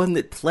wanted one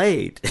that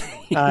played.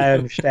 I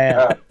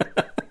understand.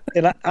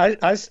 And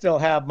I still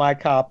have my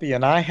copy,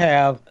 and I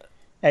have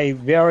a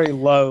very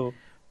low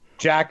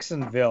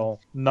Jacksonville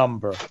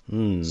number.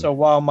 So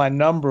while my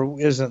number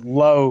isn't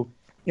low,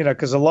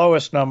 because the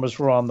lowest numbers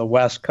were on the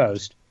West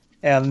Coast,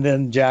 and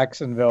then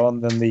Jacksonville,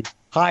 and then the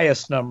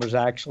highest numbers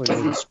actually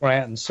were in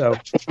Scranton. So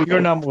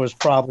your number was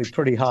probably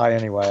pretty high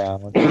anyway,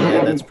 Alan.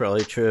 Yeah, that's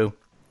probably true.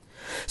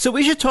 So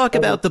we should talk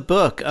about the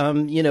book.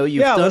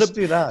 Let's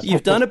do that.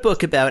 You've done a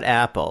book about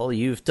Apple.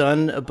 You've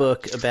done a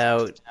book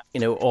about,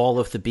 all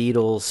of the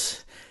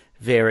Beatles'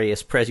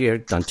 various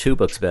You've done 2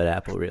 books about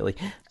Apple, really.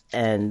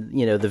 And,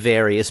 the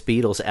various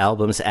Beatles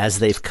albums as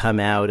they've come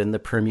out and the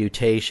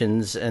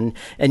permutations. And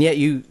yet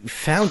you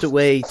found a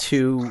way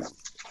to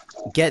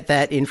get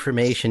that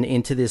information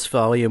into this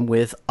volume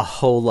with a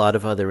whole lot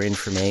of other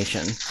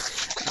information.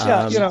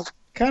 Yeah,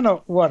 kind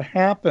of what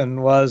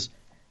happened was,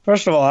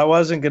 first of all, I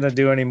wasn't going to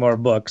do any more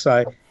books.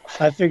 I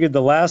figured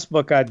the last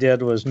book I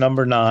did was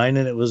number 9,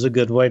 and it was a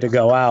good way to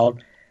go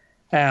out.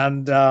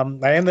 And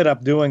I ended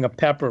up doing a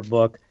Pepper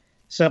book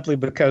simply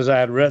because I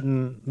had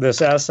written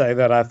this essay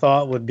that I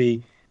thought would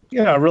be,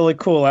 a really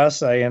cool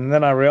essay. And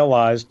then I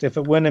realized if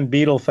it went in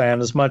Beatle Fan,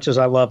 as much as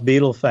I love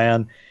Beatle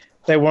Fan,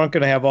 they weren't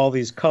going to have all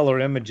these color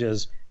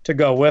images to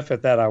go with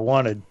it that I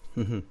wanted.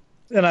 Mm-hmm.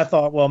 And I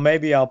thought, well,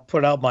 maybe I'll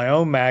put out my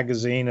own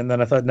magazine. And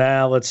then I thought,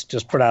 let's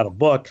just put out a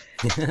book.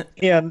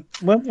 And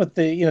went with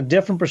the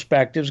different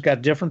perspectives,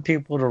 got different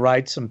people to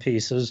write some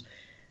pieces,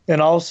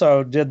 and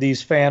also did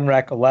these fan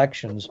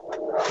recollections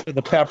for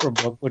the Pepper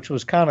book, which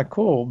was kind of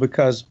cool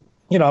because,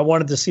 I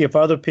wanted to see if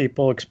other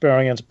people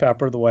experienced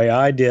Pepper the way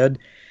I did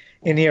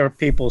and hear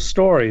people's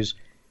stories.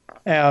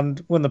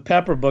 And when the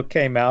Pepper book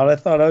came out, I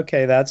thought,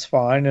 okay, that's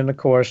fine. And of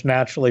course,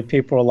 naturally,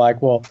 people were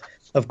like, well,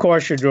 of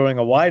course, you're doing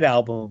a White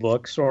Album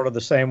book, sort of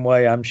the same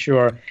way I'm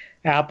sure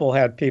Apple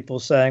had people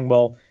saying,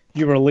 well,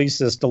 you released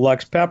this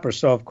deluxe Pepper,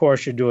 so of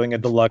course you're doing a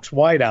deluxe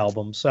White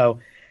Album. So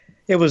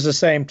it was the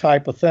same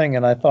type of thing.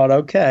 And I thought,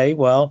 okay,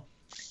 well,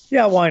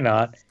 yeah, why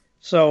not?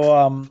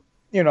 So,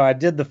 I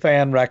did the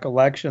fan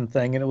recollection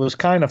thing, and it was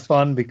kind of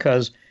fun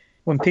because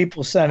when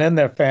people sent in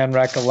their fan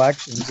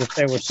recollections, if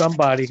they were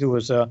somebody who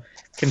was a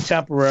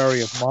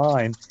contemporary of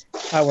mine,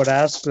 I would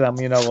ask them,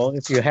 well,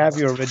 if you have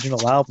your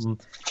original album,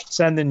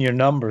 send in your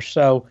number.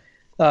 So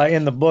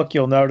in the book,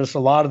 you'll notice a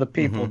lot of the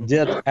people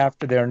did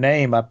after their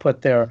name. I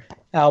put their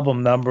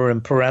album number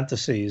in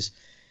parentheses.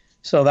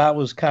 So that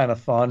was kind of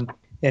fun.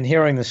 And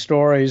hearing the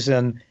stories,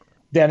 and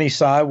Denny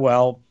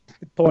Sywell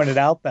pointed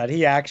out that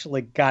he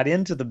actually got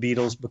into the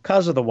Beatles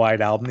because of the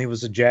White Album. He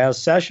was a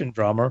jazz session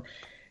drummer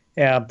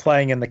and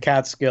playing in the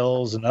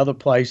Catskills and other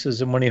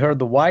places. And when he heard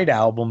the White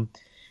Album,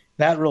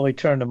 that really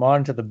turned him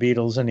on to the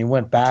Beatles, and he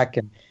went back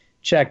and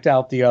checked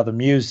out the other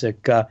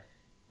music.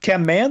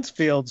 Ken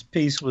Mansfield's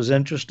piece was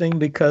interesting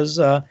because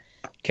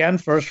Ken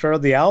first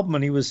heard the album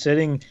and he was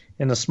sitting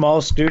in a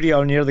small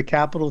studio near the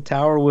Capitol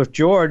Tower with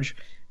George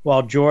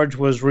while George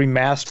was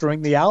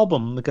remastering the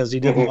album because he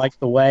didn't like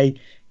the way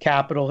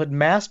Capitol had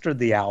mastered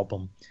the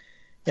album.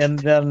 And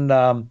then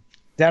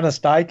Dennis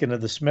Deichen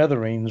of the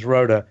Smithereens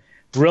wrote a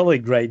really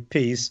great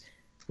piece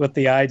with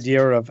the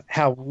idea of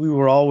how we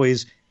were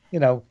always,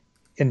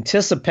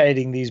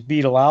 anticipating these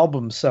Beatle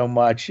albums so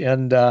much.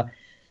 And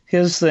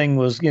his thing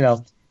was,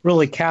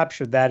 really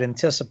captured that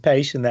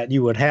anticipation that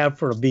you would have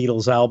for a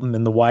Beatles album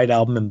and the White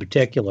Album in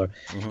particular.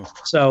 Mm-hmm.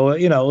 So,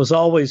 it was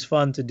always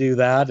fun to do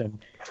that. And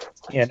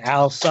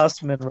Al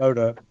Sussman wrote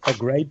a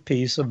great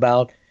piece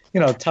about,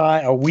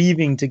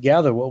 weaving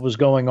together what was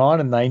going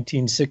on in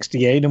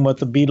 1968 and what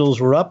the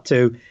Beatles were up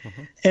to.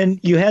 Mm-hmm. And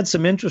you had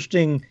some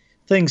interesting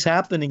things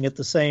happening at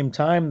the same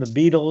time. The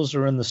Beatles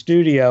are in the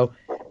studio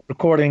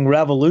recording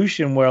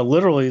Revolution, where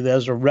literally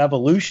there's a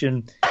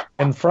revolution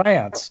in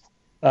France,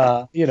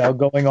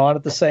 going on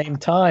at the same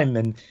time.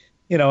 And,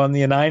 in the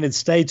United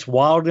States,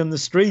 Wild in the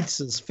Streets,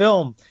 this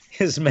film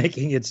is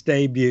making its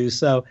debut.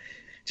 So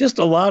just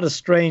a lot of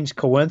strange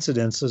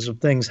coincidences of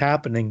things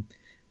happening,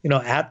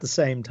 at the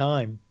same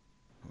time.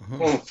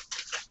 Mm-hmm.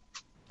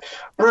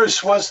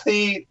 Bruce, was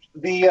the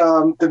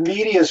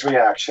media's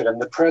reaction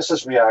and the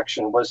press's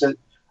reaction, was it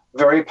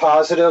very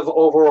positive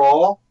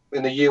overall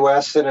in the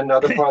U.S. and in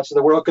other parts of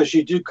the world? Because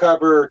you do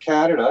cover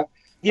Canada.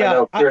 Yeah, I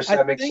know Pierce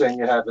Hemmingson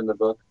you have in the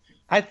book.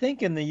 I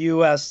think in the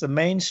U.S., the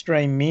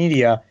mainstream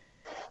media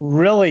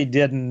really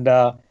didn't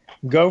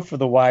go for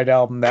the White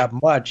Album that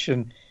much.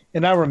 And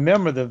I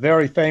remember the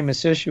very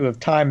famous issue of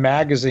Time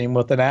magazine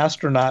with an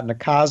astronaut and a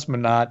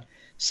cosmonaut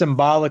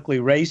symbolically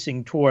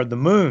racing toward the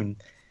moon.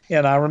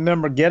 And I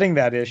remember getting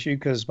that issue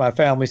because my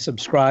family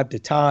subscribed to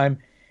Time.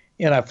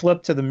 And I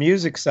flipped to the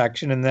music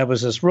section, and there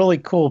was this really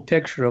cool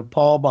picture of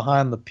Paul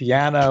behind the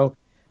piano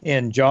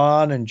and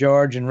John and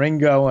George and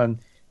Ringo. And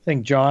I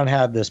think John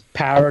had this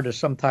parrot or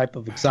some type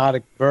of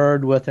exotic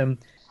bird with him.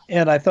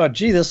 And I thought,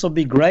 gee, this will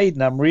be great.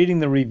 And I'm reading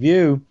the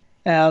review,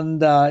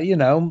 and,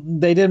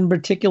 they didn't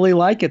particularly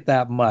like it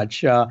that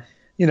much. The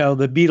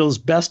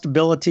Beatles' best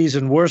abilities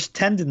and worst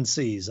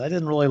tendencies. I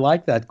didn't really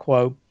like that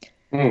quote.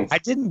 I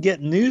didn't get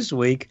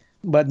Newsweek,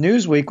 but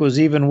Newsweek was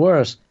even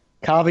worse.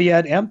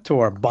 Caveat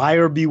emptor,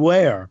 buyer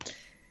beware.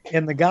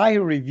 And the guy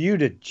who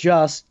reviewed it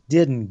just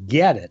didn't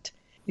get it.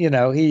 He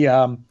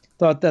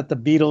thought that the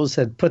Beatles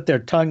had put their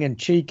tongue in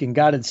cheek and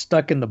got it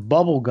stuck in the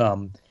bubble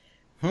gum.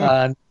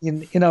 And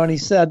he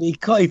said he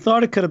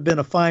thought it could have been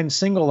a fine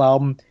single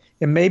album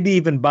and maybe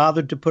even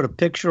bothered to put a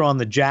picture on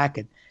the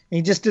jacket. And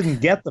he just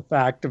didn't get the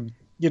fact of,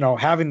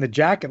 having the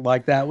jacket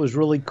like that was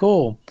really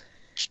cool.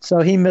 So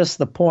he missed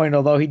the point,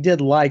 although he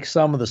did like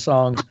some of the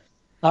songs.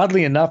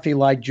 Oddly enough, he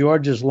liked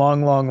George's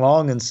Long, Long,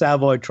 Long and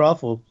Savoy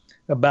Truffle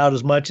about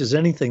as much as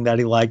anything that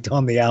he liked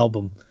on the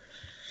album.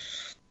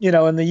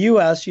 In the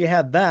U.S., you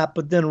had that,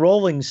 but then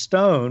Rolling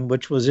Stone,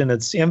 which was in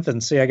its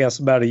infancy, I guess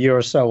about a year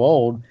or so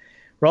old,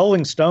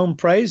 Rolling Stone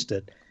praised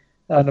it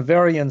in a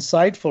very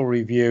insightful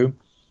review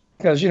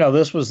because,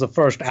 this was the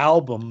first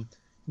album,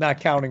 not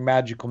counting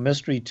Magical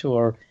Mystery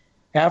Tour,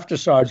 after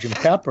Sgt.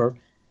 Pepper.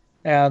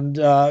 And,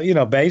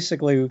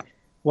 basically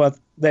what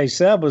they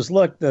said was,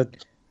 look,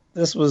 that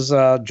this was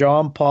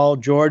John, Paul,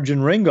 George,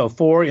 and Ringo,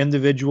 4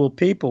 individual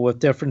people with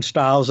different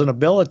styles and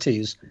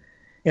abilities,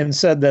 and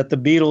said that the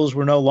Beatles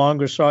were no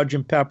longer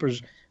Sgt.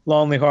 Pepper's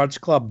Lonely Hearts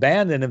Club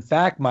Band, and in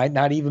fact might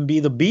not even be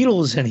the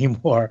Beatles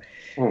anymore.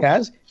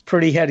 That's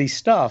pretty heady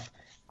stuff.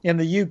 In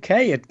the UK,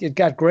 it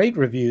got great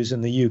reviews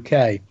in the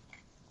UK.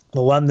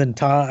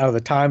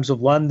 The Times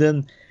of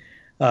London,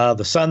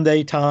 the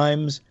Sunday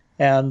Times,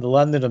 and the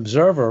London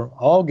Observer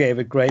all gave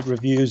it great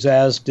reviews,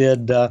 as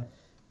did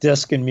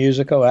Disc and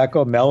Musico,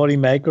 Echo, Melody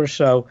Maker.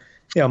 So,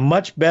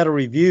 much better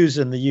reviews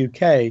in the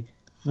UK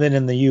than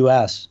in the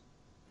US.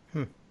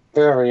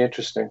 Very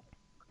interesting.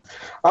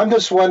 I'm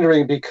just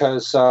wondering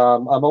because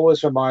I'm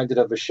always reminded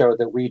of a show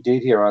that we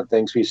did here on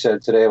Things We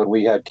Said Today when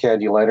we had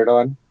Candy Leonard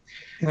on.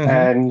 Mm-hmm.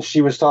 And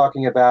she was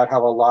talking about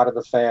how a lot of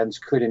the fans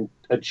couldn't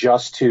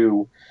adjust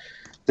to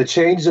the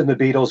changes in the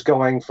Beatles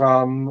going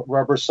from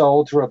Rubber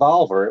Soul to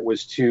Revolver. It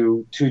was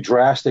too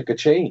drastic a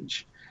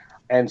change.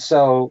 And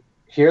so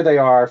here they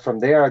are from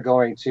there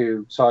going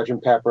to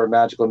Sgt. Pepper,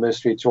 Magical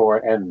Mystery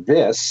Tour, and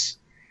this.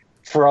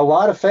 For a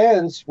lot of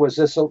fans, was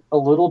this a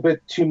little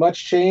bit too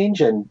much change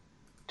and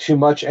too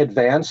much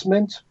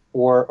advancement?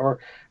 Or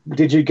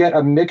did you get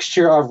a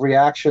mixture of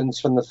reactions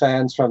from the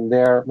fans from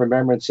their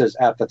remembrances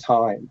at the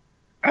time?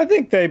 I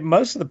think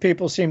most of the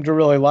people seem to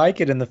really like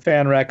it in the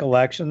fan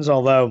recollections,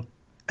 although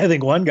I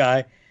think one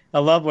guy, I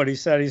love what he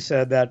said. He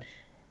said that,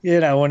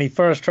 when he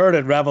first heard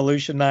it,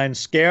 Revolution 9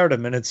 scared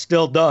him, and it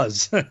still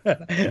does. I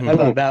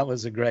thought that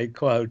was a great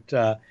quote.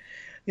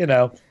 you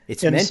know.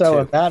 It's and meant so to.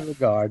 in that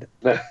regard,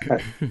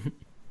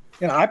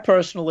 I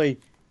personally,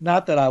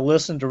 not that I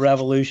listen to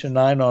Revolution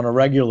 9 on a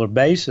regular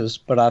basis,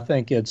 but I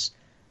think it's,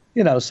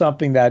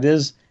 something that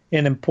is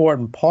an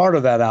important part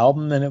of that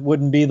album, and it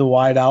wouldn't be the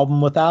White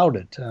Album without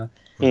it.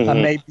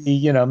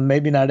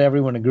 Maybe not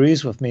everyone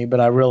agrees with me, but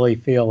I really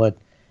feel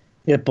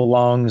it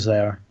belongs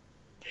there.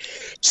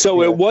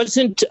 So it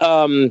wasn't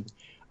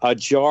a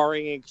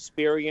jarring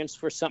experience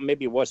for some,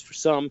 maybe it was for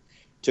some,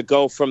 to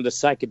go from the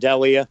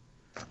psychedelia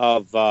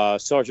of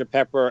Sgt.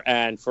 Pepper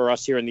and for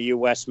us here in the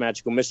U.S.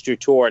 Magical Mystery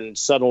Tour, and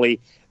suddenly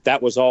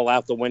that was all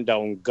out the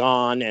window and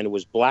gone, and it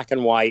was black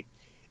and white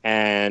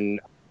and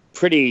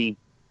pretty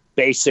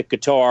basic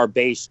guitar,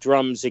 bass,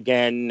 drums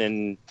again,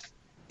 and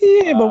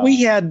but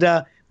we had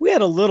a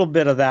little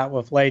bit of that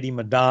with Lady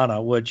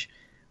Madonna, which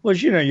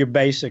was your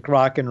basic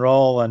rock and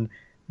roll. And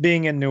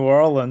being in New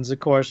Orleans, of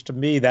course, to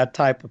me, that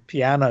type of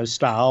piano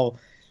style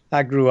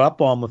I grew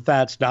up on with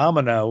Fats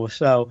Domino.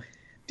 So,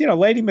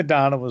 Lady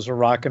Madonna was a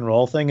rock and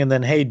roll thing. And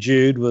then Hey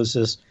Jude was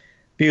this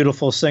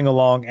beautiful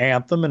sing-along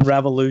anthem, and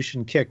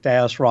Revolution kicked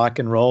ass rock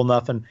and roll,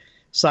 nothing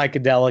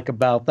psychedelic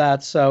about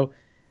that. So,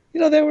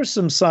 there were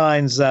some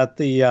signs that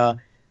the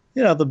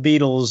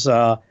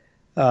Beatles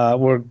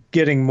were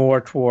getting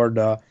more toward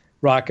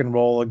rock and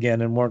roll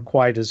again and weren't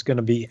quite as going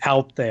to be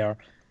out there.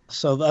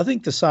 So I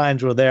think the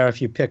signs were there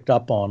if you picked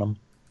up on them.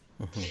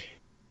 Mm-hmm.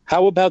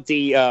 How about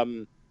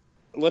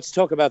let's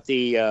talk about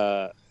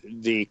the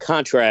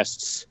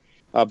contrasts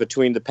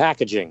between the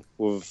packaging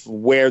of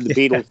where the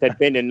Beatles had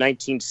been in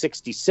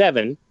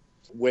 1967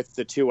 with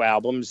the two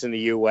albums in the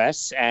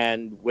U.S.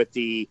 and with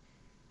the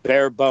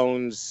bare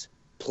bones,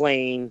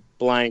 plain,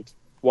 blank,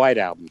 White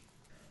Album.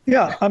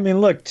 Yeah, I mean,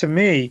 look, to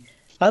me,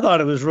 I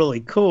thought it was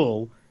really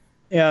cool.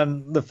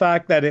 And the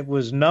fact that it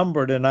was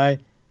numbered, and I,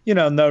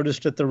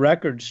 noticed at the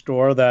record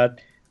store that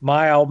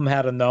my album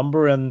had a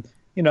number, and,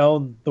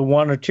 the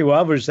one or two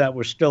others that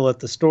were still at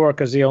the store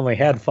because he only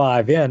had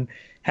 5 in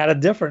had a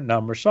different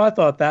number. So I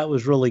thought that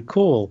was really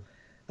cool.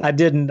 I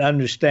didn't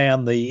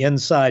understand the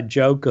inside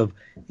joke of,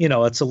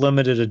 it's a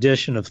limited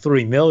edition of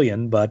 3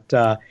 million, but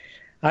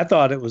I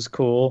thought it was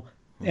cool.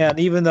 And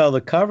even though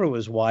the cover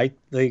was white,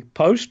 the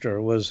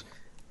poster was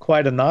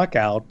quite a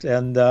knockout.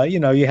 And,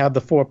 you have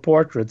the 4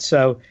 portraits.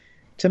 So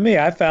to me,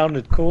 I found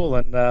it cool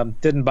and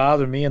didn't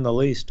bother me in the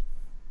least.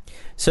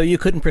 So you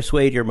couldn't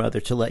persuade your mother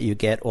to let you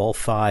get all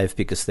 5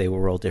 because they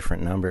were all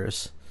different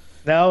numbers?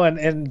 No,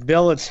 and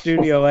Bill at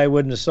Studio A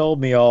wouldn't have sold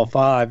me all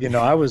 5.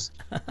 I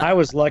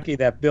was lucky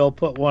that Bill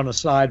put one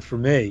aside for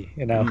me,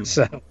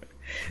 so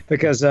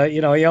because, he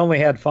only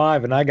had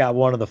 5 and I got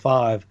one of the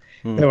 5.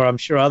 There were, I'm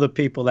sure, other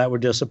people that were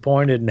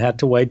disappointed and had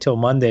to wait till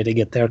Monday to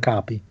get their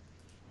copy.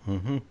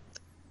 Mm-hmm.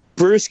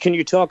 Bruce, can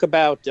you talk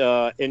about,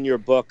 in your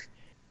book,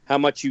 how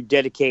much you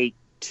dedicate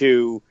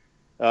to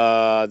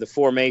the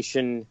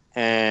formation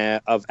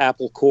of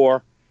Apple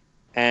Corps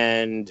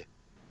and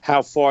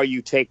how far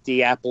you take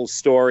the Apple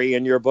story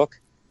in your book?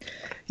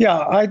 Yeah,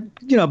 I,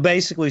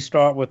 basically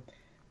start with,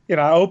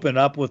 I open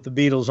up with the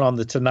Beatles on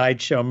The Tonight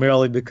Show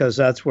merely because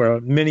that's where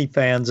many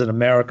fans in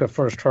America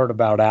first heard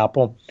about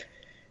Apple,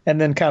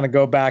 and then kind of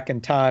go back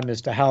in time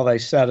as to how they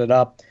set it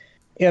up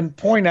and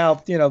point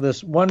out,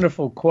 this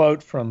wonderful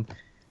quote from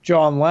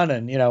John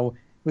Lennon.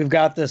 We've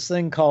got this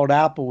thing called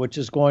Apple, which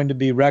is going to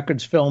be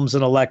records, films,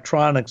 and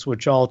electronics,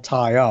 which all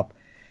tie up.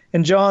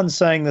 And John's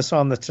saying this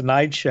on The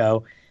Tonight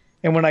Show.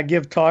 And when I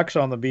give talks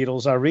on the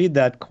Beatles, I read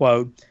that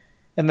quote,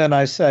 and then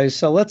I say,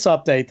 so let's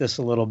update this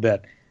a little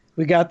bit.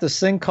 We got this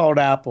thing called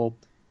Apple,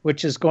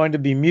 which is going to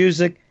be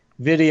music,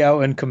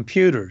 video, and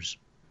computers,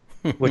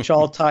 which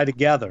all tie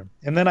together.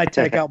 And then I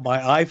take out my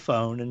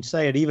iPhone and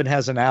say it even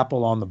has an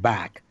Apple on the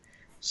back.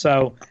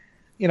 So,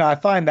 I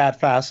find that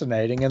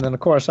fascinating. And then, of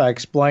course, I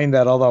explained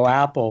that although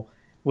Apple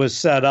was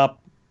set up,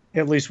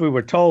 at least we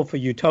were told, for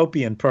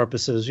utopian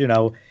purposes,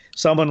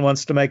 someone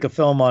wants to make a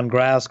film on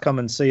grass, come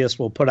and see us,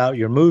 we'll put out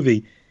your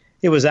movie.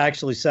 It was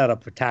actually set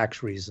up for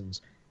tax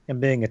reasons.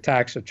 And being a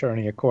tax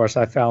attorney, of course,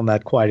 I found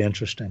that quite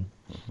interesting.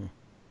 Mm-hmm.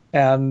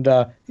 And,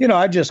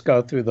 I just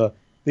go through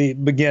the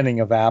beginning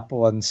of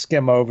Apple and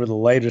skim over the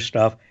later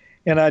stuff.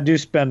 And I do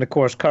spend, of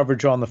course,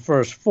 coverage on the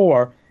first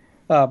 4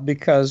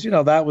 because,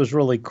 that was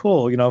really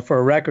cool, for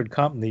a record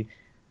company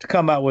to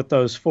come out with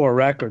those 4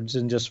 records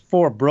and just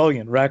 4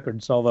 brilliant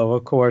records, although,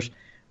 of course,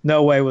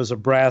 no way was a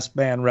brass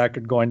band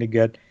record going to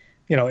get,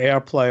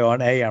 airplay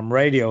on AM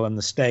radio in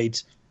the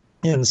States.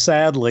 And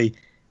sadly,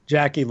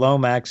 Jackie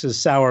Lomax's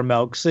Sour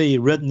Milk Sea,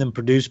 written and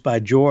produced by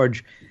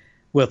George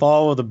with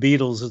all of the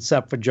Beatles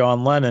except for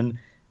John Lennon,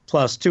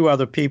 plus 2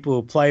 other people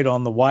who played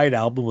on the White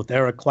Album with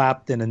Eric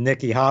Clapton and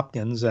Nicky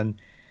Hopkins, and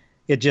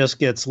it just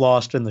gets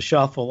lost in the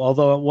shuffle,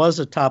 although it was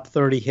a top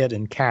 30 hit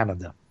in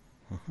Canada.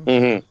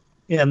 Mm-hmm.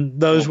 And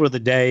those were the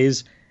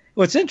days.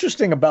 What's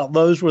interesting about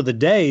Those Were the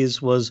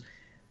Days was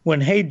when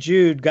Hey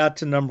Jude got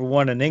to number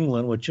 1 in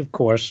England, which, of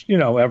course,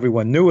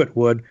 everyone knew it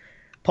would,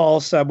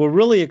 Paul said, we're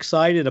really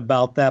excited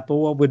about that, but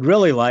what we'd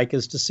really like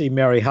is to see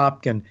Mary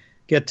Hopkin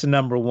get to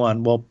number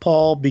 1. Well,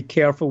 Paul, be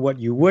careful what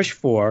you wish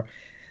for.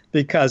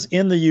 because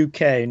in the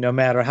UK, no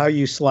matter how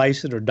you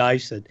slice it or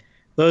dice it,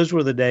 those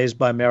were the days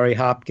by Mary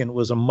Hopkin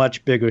was a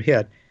much bigger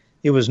hit.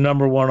 It was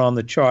number one on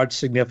the charts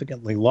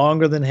significantly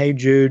longer than Hey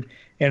Jude,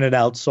 and it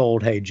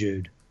outsold Hey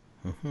Jude.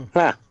 Mm-hmm.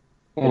 Huh.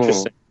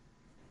 Interesting.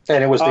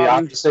 And it was the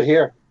opposite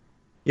here.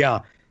 Yeah.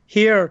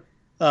 Here,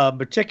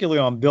 particularly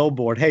on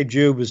Billboard, Hey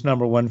Jude was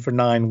number one for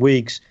 9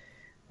 weeks,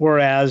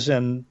 whereas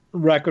in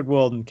Record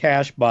World and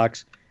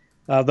Cashbox,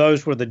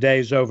 those were the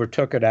days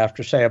overtook it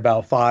after, say,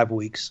 about 5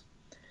 weeks.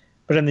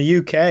 But in the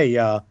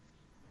UK,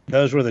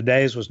 those were the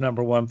days was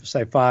number one for,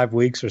 say, 5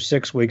 weeks or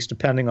 6 weeks,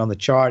 depending on the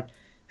chart.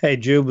 Hey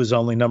Jude was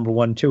only number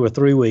one 2 or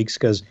 3 weeks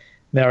because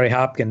Mary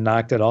Hopkin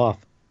knocked it off.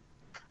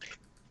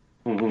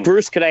 Mm-hmm.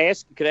 Bruce, could I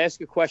ask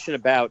a question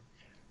about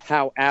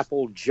how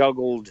Apple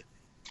juggled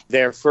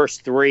their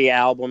first 3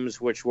 albums,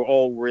 which were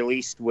all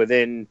released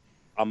within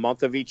a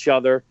month of each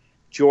other?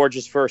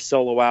 George's first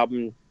solo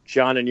album,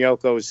 John and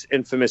Yoko's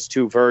infamous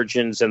 2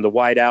 Virgins, and the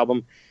White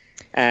Album.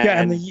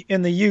 And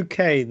in the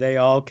UK, they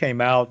all came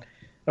out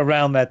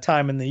around that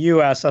time. In the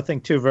US, I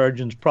think 2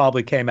 Virgins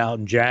probably came out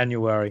in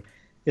January,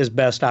 as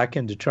best I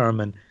can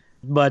determine.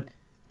 But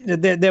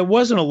there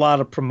wasn't a lot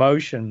of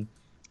promotion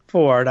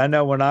for it. I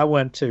know when I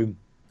went to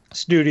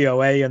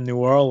Studio A in New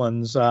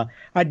Orleans,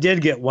 I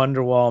did get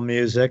Wonderwall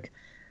music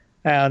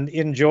and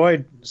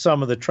enjoyed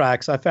some of the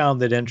tracks. I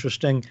found it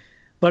interesting,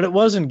 but it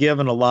wasn't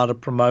given a lot of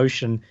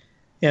promotion.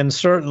 And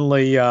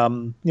certainly,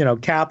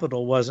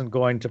 Capitol wasn't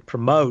going to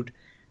promote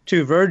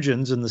 2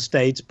 Virgins in the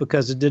States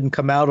because it didn't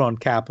come out on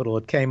Capitol.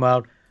 It came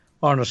out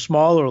on a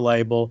smaller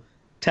label,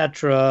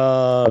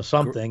 Tetra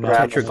something.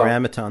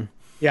 Tetragrammaton.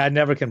 Yeah, I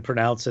never can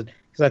pronounce it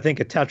because I think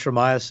of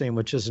tetramycin,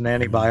 which is an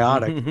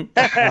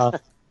antibiotic,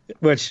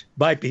 which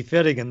might be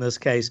fitting in this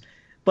case.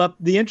 But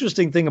the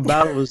interesting thing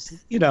about it was,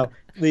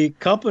 the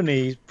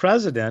company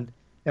president,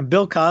 and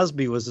Bill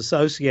Cosby was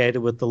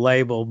associated with the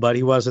label, but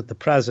he wasn't the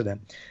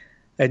president.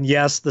 And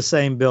yes, the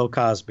same Bill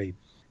Cosby.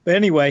 But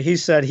anyway, he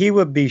said he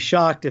would be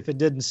shocked if it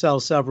didn't sell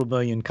several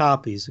million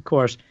copies. Of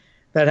course,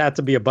 that had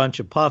to be a bunch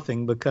of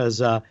puffing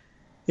because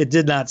it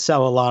did not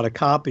sell a lot of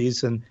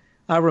copies. And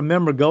I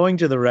remember going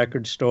to the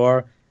record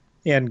store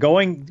and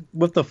going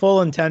with the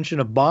full intention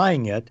of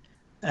buying it.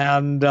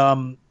 And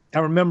I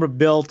remember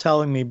Bill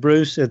telling me,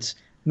 Bruce, it's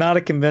not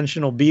a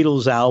conventional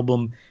Beatles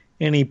album.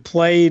 And he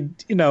played,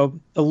 a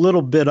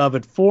little bit of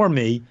it for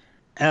me.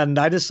 And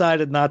I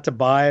decided not to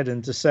buy it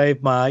and to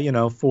save my,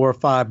 $4 or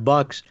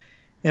 $5.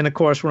 And of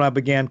course, when I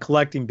began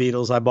collecting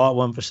Beatles, I bought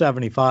one for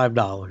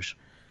 $75.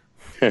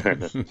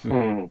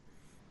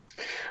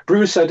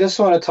 Bruce, I just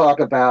want to talk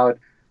about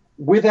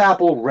with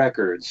Apple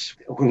Records,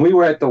 when we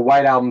were at the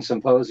White Album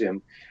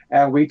Symposium,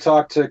 and we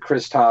talked to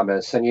Chris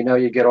Thomas, and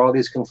you get all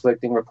these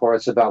conflicting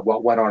reports about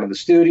what went on in the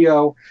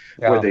studio.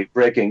 Yeah. Were they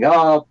breaking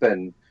up?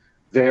 And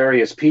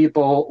various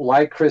people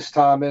like Chris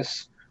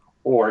Thomas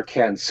or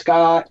Ken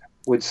Scott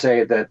would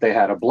say that they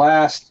had a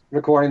blast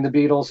recording the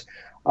Beatles.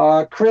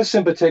 Chris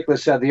in particular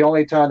said the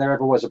only time there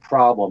ever was a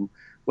problem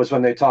was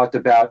when they talked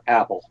about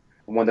Apple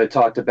and when they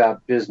talked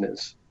about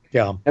business.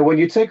 Yeah. And when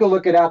you take a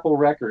look at Apple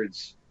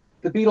Records,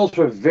 the Beatles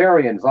were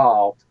very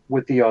involved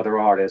with the other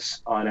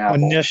artists on Apple.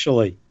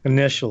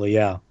 Initially,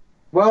 yeah.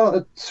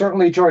 Well,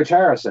 certainly George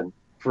Harrison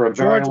for a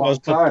very long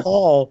time.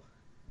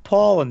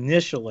 Paul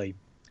initially,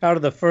 out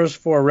of the first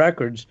 4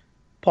 records,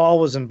 Paul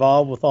was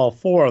involved with all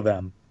 4 of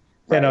them.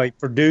 Right. He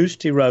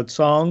produced, he wrote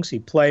songs, he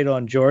played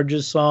on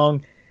George's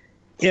song.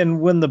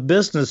 And when the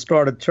business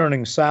started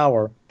turning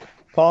sour,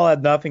 Paul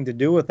had nothing to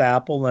do with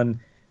Apple, and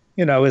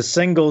his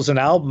singles and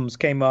albums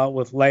came out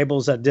with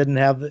labels that didn't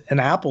have an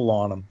Apple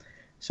on them.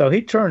 So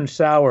he turned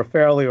sour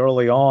fairly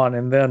early on.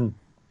 And then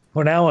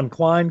when Alan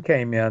Klein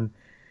came in,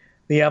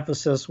 the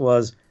emphasis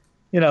was,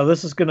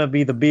 this is going to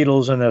be the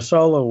Beatles and their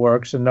solo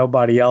works and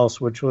nobody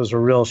else, which was a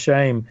real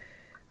shame.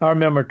 I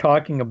remember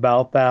talking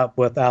about that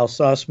with Al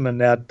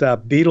Sussman at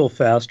Beatle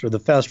Fest, or the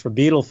Fest for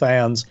Beatle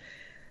fans.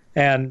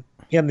 And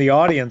in the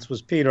audience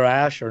was Peter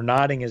Asher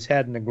nodding his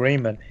head in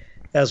agreement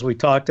as we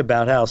talked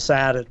about how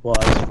sad it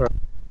was for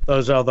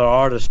those other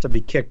artists to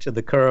be kicked to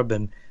the curb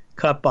and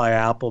cut by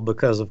Apple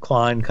because of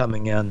Klein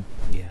coming in.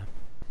 Yeah.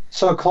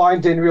 So Klein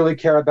didn't really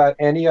care about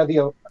any of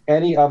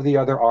the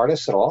other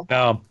artists at all?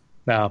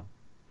 No.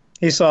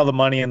 He saw the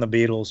money in the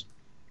Beatles,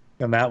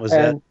 and that was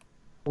it.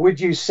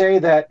 Would you say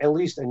that, at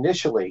least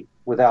initially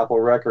with Apple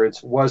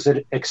Records, was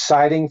it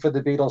exciting for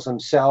the Beatles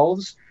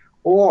themselves,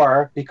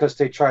 or because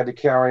they tried to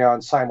carry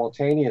on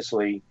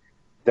simultaneously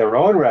their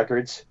own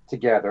records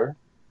together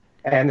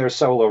and their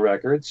solo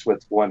records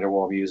with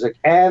Wonderwall music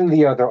and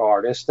the other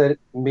artists, that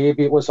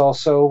maybe it was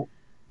also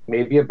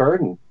maybe a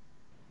burden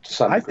to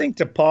some degree? I think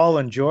to Paul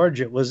and George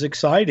it was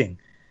exciting.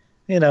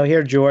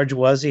 Here George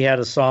was, he had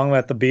a song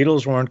that the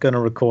Beatles weren't going to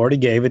record. He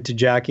gave it to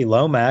Jackie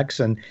Lomax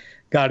and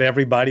got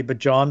everybody but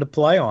John to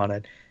play on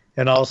it,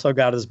 and also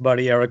got his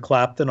buddy Eric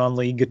Clapton on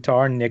lead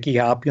guitar and Nicky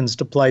Hopkins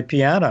to play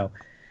piano.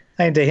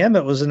 And to him,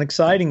 it was an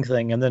exciting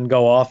thing. And then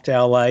go off to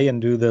L.A.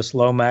 and do this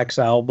Lomax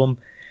album,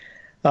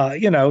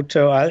 and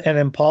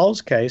in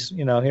Paul's case,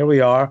 here we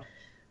are.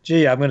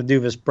 Gee, I'm going to do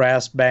this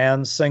brass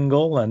band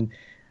single, and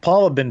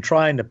Paul had been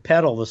trying to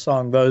peddle the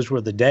song "Those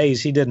Were the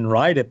Days." He didn't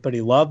write it, but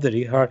he loved it.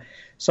 He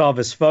saw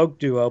his folk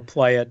duo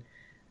play it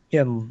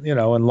in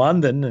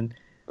London, and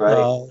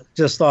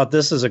just thought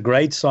this is a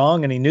great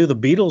song. And he knew the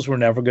Beatles were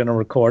never going to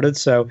record it,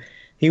 so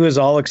he was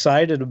all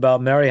excited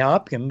about Mary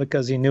Hopkin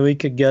because he knew he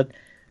could get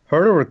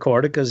her to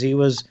record it because he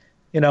was,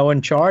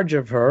 in charge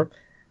of her,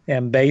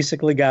 and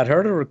basically got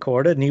her to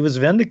record it, and he was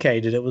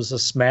vindicated. It was a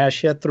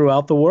smash hit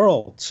throughout the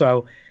world.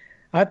 So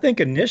I think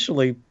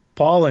initially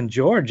Paul and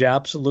George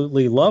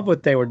absolutely loved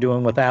what they were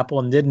doing with Apple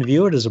and didn't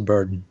view it as a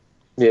burden.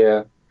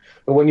 Yeah.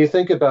 But when you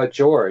think about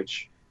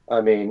George,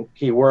 I mean,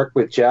 he worked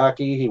with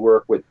Jackie, he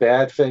worked with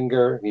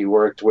Badfinger, he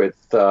worked with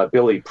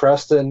Billy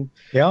Preston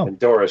and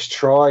Doris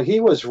Troy. He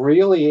was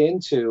really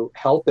into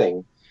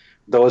helping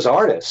those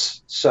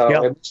artists. So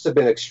it must have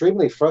been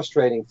extremely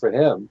frustrating for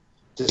him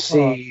to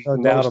see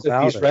most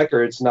of these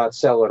records not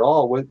sell at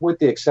all, with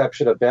the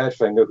exception of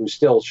Badfinger, who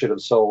still should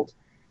have sold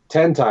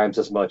 10 times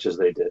as much as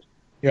they did.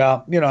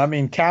 Yeah,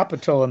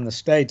 Capitol in the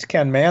States,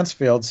 Ken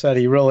Mansfield said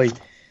he really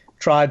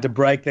tried to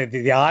break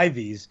the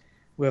Ivies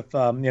with,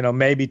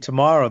 Maybe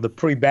Tomorrow, the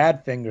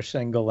pre-Badfinger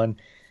single, and,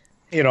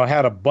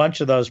 had a bunch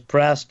of those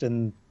pressed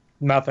and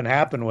nothing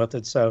happened with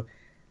it. So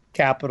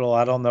Capitol,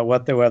 I don't know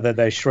whether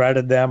they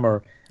shredded them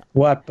or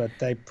what, but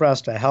they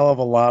pressed a hell of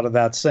a lot of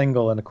that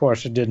single, and of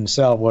course it didn't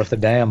sell worth a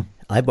damn.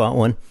 I bought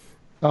one.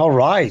 All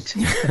right.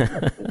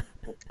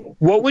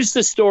 What was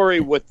the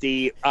story with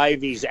the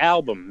Ivies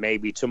album,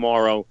 Maybe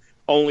Tomorrow,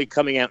 only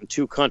coming out in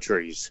 2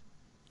 countries?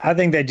 I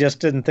think they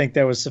just didn't think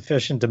there was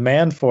sufficient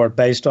demand for it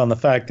based on the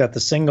fact that the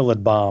single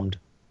had bombed.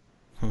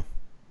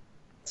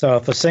 So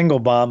if a single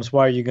bombs,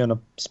 why are you going to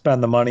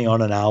spend the money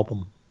on an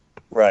album?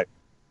 Right.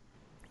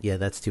 Yeah,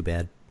 that's too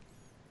bad.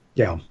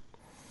 Yeah.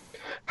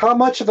 How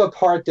much of a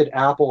part did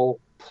Apple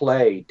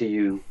play, do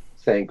you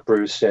think,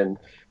 Bruce, in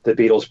the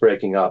Beatles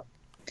breaking up?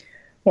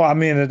 Well, I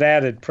mean, it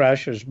added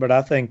pressures, but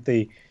I think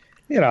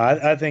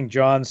I think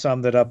John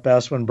summed it up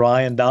best when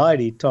Brian died.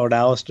 He told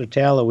Alistair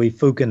Taylor, "We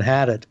fucking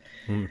had it."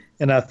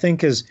 And I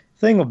think his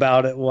thing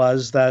about it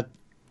was that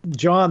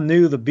John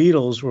knew the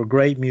Beatles were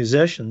great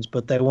musicians,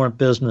 but they weren't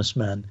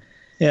businessmen.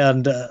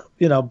 And,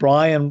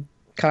 Brian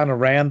kind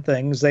of ran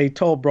things. They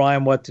told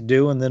Brian what to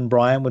do, and then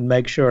Brian would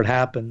make sure it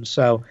happened.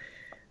 So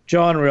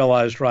John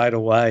realized right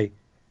away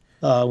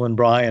when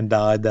Brian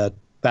died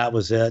that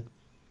was it.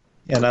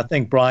 And I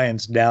think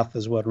Brian's death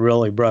is what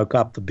really broke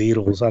up the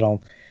Beatles. I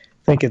don't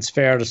think it's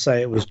fair to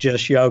say it was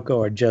just Yoko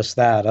or just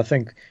that. I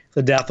think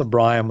the death of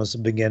Brian was the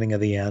beginning of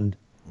the end.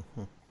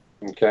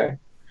 Okay.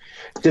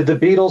 Did the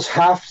Beatles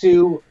have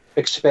to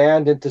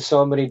expand into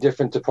so many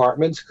different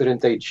departments?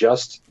 Couldn't they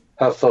just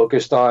have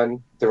focused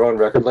on their own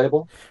record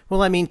label?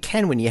 Well, I mean,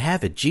 Ken, when you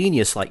have a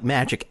genius like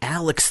Magic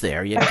Alex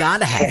there, you got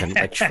to have an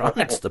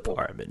electronics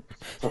department.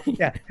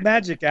 Yeah,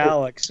 Magic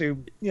Alex, who,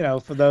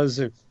 for those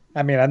who,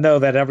 I know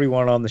that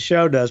everyone on the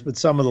show does, but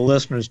some of the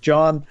listeners,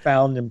 John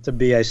found him to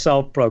be a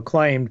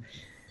self-proclaimed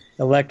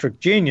electric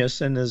genius,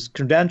 and his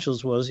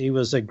credentials was he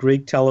was a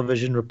Greek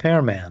television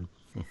repairman.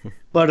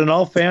 But in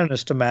all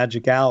fairness to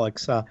Magic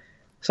Alex,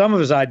 some of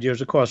his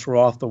ideas, of course, were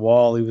off the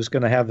wall. He was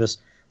going to have this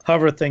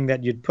hover thing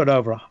that you'd put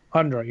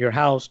under your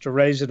house to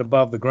raise it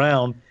above the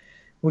ground.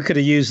 We could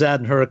have used that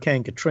in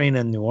Hurricane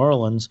Katrina in New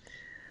Orleans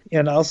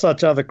and all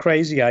such other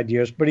crazy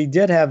ideas. But he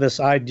did have this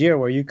idea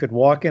where you could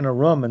walk in a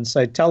room and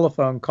say,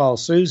 "Telephone, call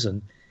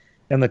Susan,"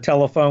 and the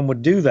telephone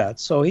would do that.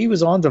 So he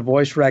was on to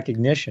voice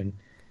recognition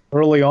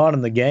early on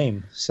in the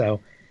game. So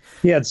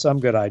he had some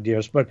good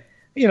ideas. But,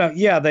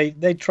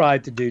 they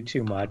tried to do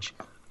too much.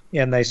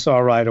 And they saw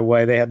right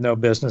away they had no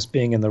business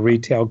being in the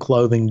retail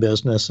clothing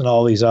business and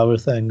all these other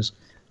things.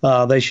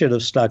 They should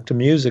have stuck to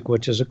music,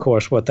 which is, of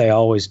course, what they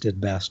always did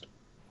best.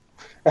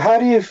 How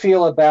do you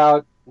feel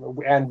about,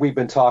 and we've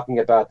been talking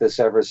about this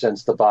ever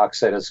since the box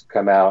set has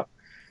come out,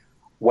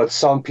 what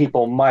some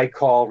people might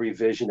call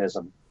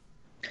revisionism?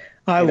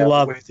 I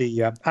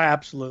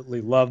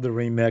absolutely love the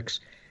remix.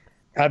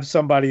 I'm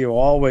somebody who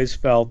always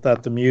felt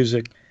that the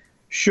music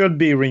should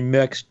be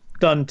remixed,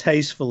 done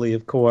tastefully,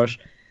 of course,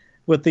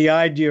 with the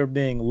idea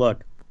being,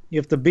 look,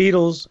 if the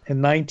Beatles in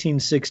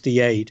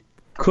 1968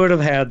 could have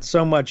had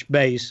so much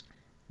bass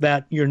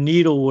that your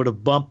needle would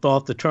have bumped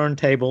off the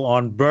turntable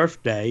on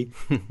Birthday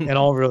and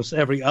almost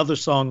every other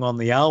song on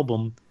the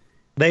album,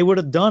 they would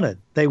have done it.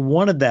 They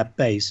wanted that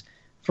bass.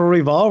 For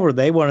Revolver,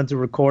 they wanted to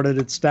record it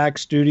at Stax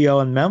Studio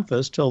in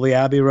Memphis till the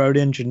Abbey Road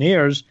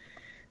engineers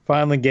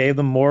finally gave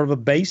them more of a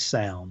bass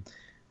sound.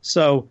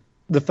 So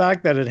the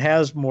fact that it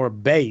has more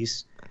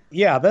bass,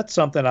 yeah, that's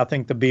something I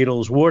think the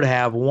Beatles would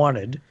have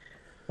wanted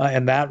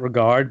in that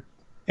regard.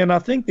 And I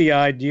think the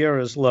idea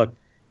is, look,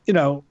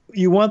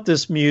 you want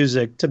this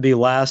music to be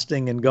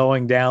lasting and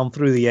going down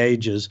through the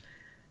ages.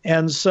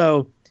 And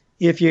so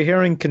if you're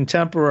hearing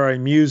contemporary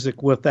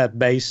music with that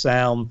bass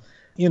sound,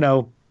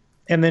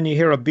 and then you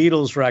hear a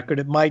Beatles record,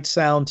 it might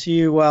sound to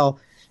you, well,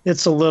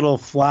 it's a little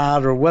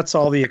flat, or what's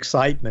all the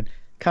excitement?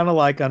 Kind of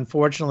like,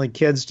 unfortunately,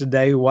 kids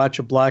today who watch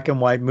a black and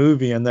white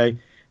movie and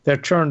they're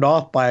turned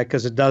off by it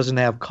because it doesn't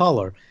have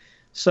color.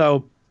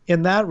 So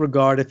in that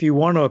regard, if you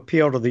want to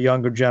appeal to the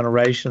younger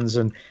generations,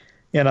 and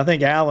I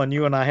think, Alan,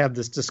 you and I had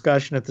this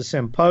discussion at the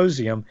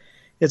symposium,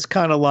 it's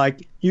kind of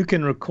like you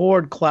can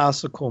record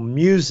classical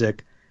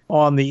music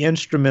on the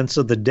instruments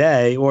of the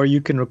day, or you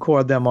can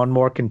record them on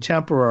more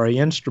contemporary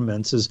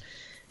instruments. Is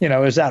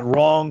that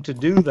wrong to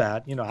do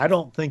that? I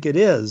don't think it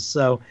is.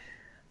 So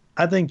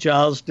I think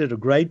Giles did a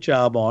great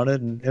job on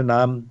it, and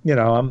I'm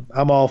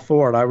all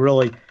for it. I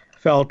really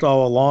felt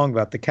all along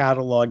that the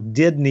catalog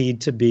did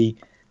need to be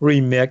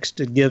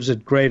remixed. It gives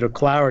it greater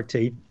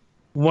clarity.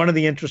 One of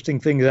the interesting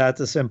things at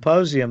the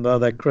symposium, though,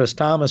 that Chris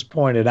Thomas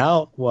pointed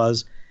out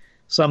was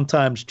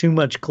sometimes too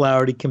much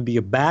clarity can be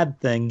a bad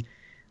thing,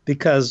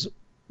 because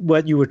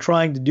what you were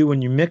trying to do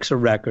when you mix a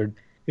record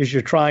is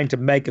you're trying to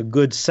make a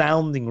good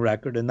sounding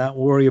record and not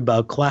worry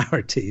about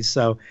clarity.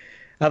 So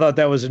I thought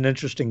that was an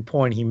interesting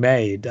point he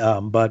made.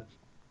 But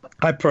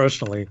I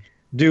personally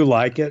do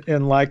like it.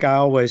 And like I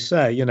always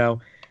say,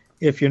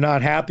 if you're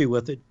not happy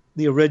with it,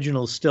 the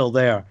original's still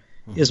there.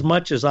 Mm-hmm. As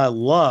much as I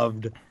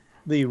loved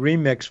the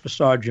remix for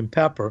Sgt.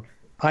 Pepper,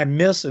 I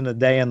miss In a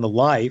Day in the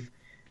Life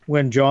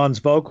when John's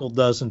vocal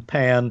doesn't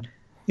pan,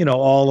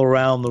 all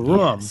around the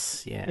room.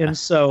 Yes, yeah. And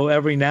so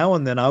every now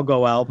and then I'll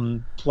go out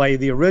and play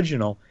the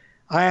original.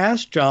 I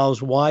asked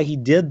Giles why he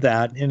did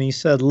that, and he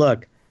said,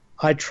 look,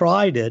 I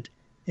tried it,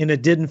 and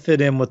it didn't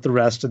fit in with the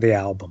rest of the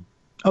album.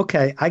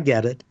 Okay, I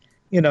get it.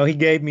 He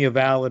gave me a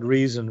valid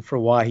reason for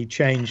why he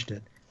changed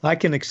it. I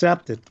can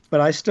accept it,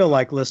 but I still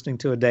like listening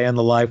to A Day in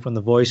the Life when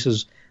the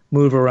voices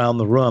move around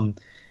the room.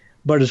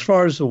 But as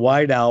far as the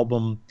White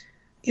Album,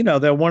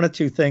 there are one or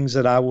two things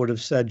that I would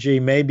have said, gee,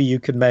 maybe you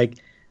could make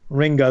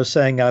Ringo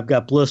saying I've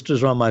got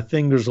blisters on my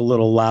fingers a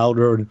little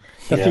louder, and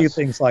a few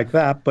things like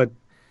that. But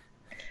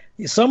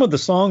some of the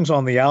songs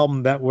on the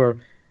album that were,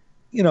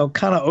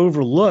 kind of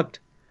overlooked,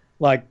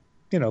 like,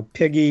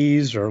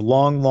 Piggies or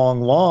Long,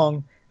 Long,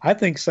 Long, I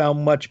think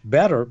sound much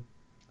better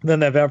than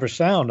they've ever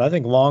sound. I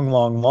think Long,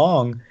 Long,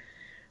 Long,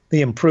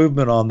 the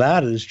improvement on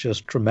that is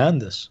just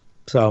tremendous.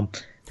 So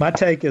my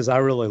take is I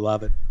really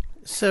love it.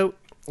 So,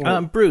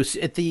 Bruce,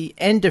 at the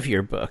end of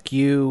your book,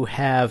 you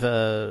have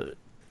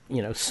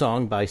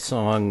song by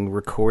song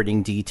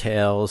recording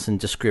details and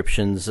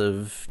descriptions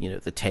of,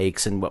 the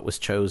takes and what was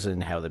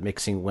chosen, how the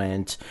mixing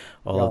went,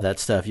 all of that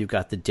stuff. You've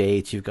got the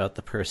dates, you've got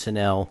the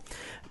personnel.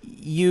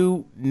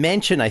 You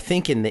mentioned, I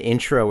think in the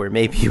intro, or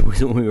maybe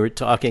when we were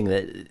talking,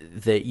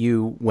 that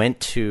you went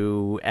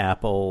to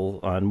Apple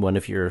on one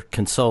of your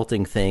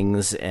consulting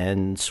things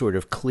and sort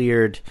of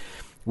cleared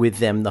with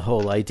them the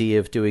whole idea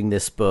of doing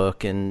this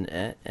book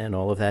and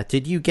all of that.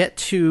 Did you get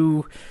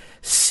to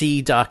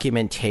see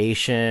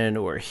documentation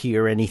or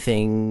hear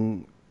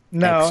anything?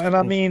 No, and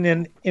I mean,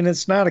 and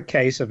it's not a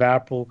case of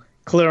Apple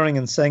clearing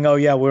and saying, oh,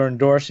 yeah, we're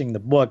endorsing the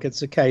book.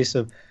 It's a case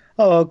of,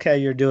 oh, okay,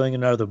 you're doing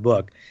another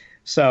book.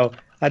 So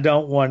I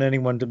don't want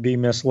anyone to be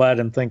misled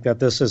and think that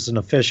this is an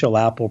official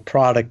Apple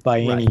product by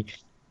any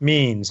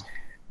means.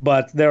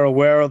 But they're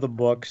aware of the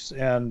books,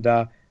 and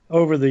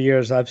over the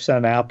years I've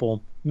sent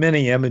Apple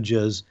many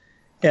images,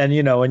 and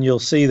and you'll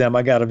see them.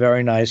 I got a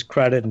very nice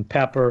credit in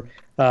Pepper.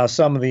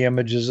 Some of the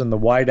images in the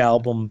White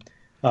Album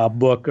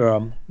book,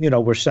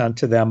 were sent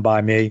to them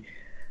by me.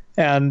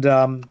 And,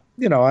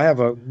 I have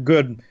a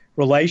good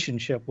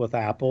relationship with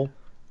Apple.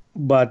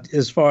 But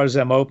as far as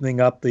them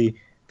opening up the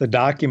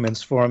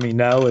documents for me,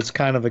 no, it's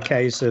kind of a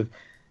case of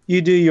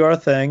you do your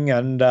thing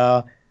and,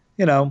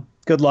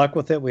 good luck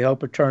with it. We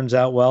hope it turns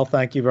out well.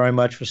 Thank you very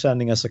much for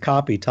sending us a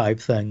copy type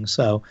thing.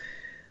 So,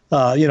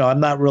 I'm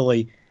not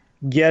really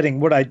getting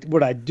what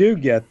I do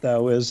get,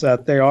 though, is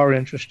that they are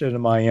interested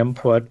in my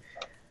input.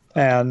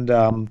 And,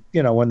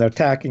 when they're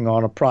tacking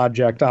on a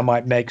project, I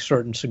might make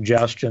certain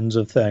suggestions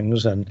of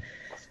things. And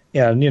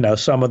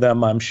some of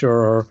them I'm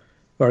sure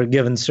are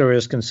given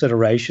serious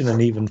consideration and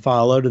even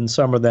followed. And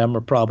some of them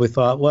are probably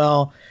thought,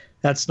 well,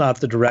 that's not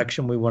the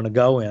direction we want to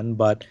go in.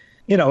 But,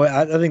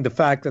 I think the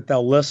fact that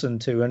they'll listen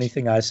to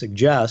anything I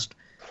suggest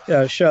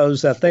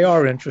shows that they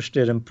are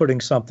interested in putting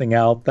something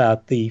out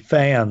that the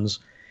fans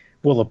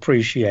will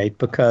appreciate,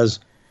 because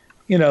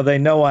they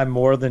know I'm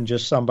more than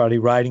just somebody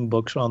writing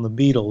books on the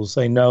Beatles.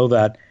 They know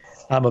that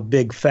I'm a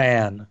big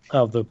fan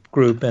of the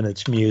group and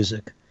its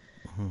music.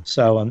 Mm-hmm.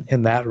 So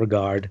in that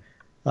regard,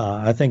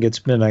 I think it's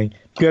been a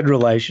good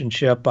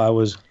relationship. I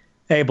was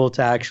able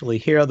to actually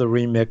hear the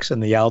remix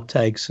and the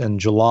outtakes in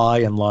July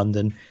in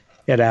London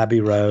at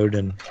Abbey Road.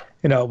 And,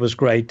 it was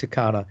great to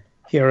kind of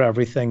hear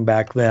everything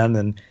back then.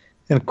 And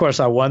of course,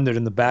 I wondered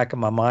in the back of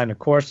my mind, of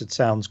course, it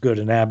sounds good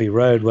in Abbey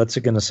Road. What's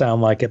it going to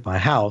sound like at my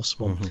house?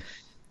 Well,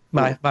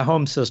 my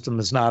home system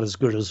is not as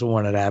good as the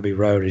one at Abbey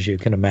Road, as you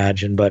can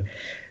imagine, but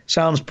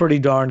sounds pretty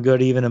darn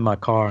good even in my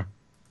car.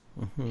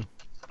 Mm-hmm.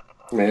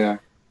 Yeah.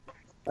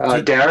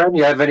 Darren,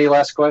 you have any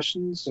last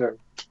questions? Or?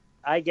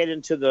 I get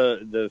into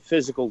the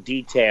physical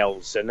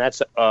details, and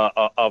that's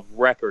of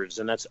records,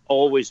 and that's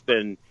always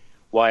been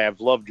why I've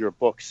loved your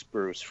books,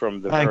 Bruce,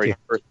 from the very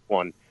first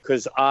one.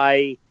 Because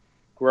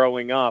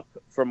growing up,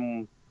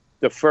 from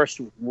the first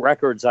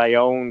records I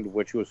owned,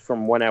 which was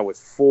from when I was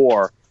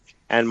 4,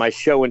 and my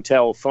show and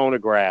tell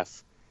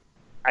phonograph,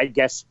 I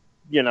guess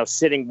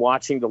sitting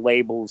watching the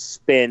labels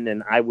spin,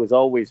 and I was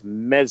always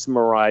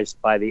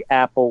mesmerized by the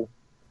Apple.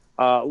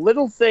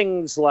 Little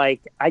things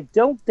like, I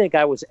don't think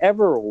I was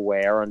ever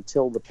aware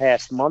until the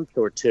past month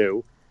or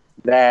two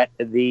that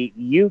the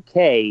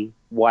UK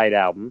White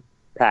Album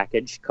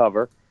package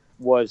cover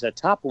was a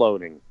top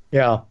loading.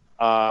 Yeah.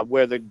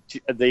 Where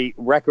the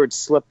record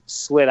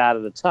slid out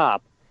of the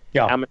top.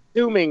 Yeah. I'm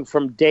assuming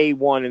from day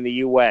one in the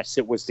U.S.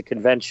 it was the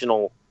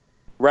conventional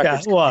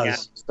record.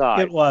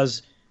 Yeah, it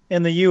was.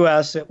 In the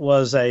U.S. it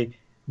was a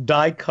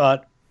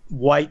die-cut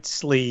white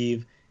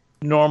sleeve,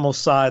 normal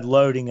side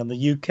loading. In the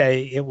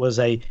U.K. it was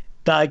a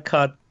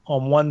die-cut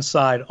on one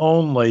side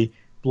only,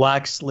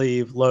 black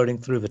sleeve loading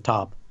through the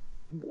top.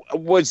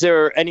 Was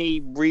there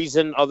any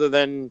reason other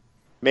than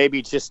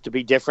maybe just to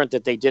be different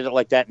that they did it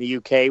like that in the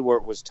UK where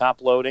it was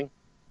top loading?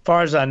 As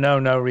far as I know,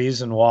 no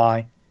reason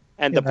why.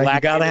 And you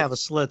got to have a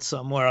slit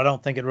somewhere. I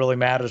don't think it really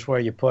matters where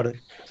you put it.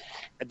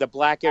 The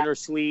black inner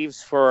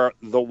sleeves for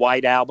the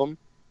White Album?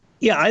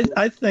 Yeah,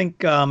 I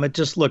think it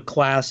just looked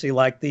classy.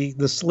 Like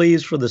the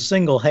sleeves for the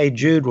single Hey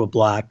Jude were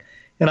black,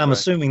 and I'm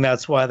assuming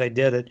that's why they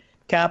did it.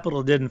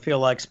 Capitol didn't feel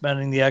like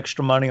spending the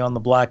extra money on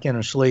the black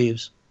inner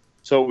sleeves.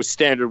 So it was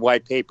standard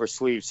white paper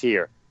sleeves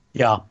here?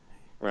 Yeah.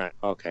 Right,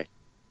 okay.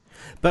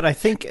 But I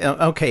think,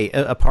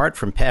 apart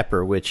from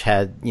Pepper, which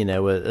had,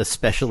 a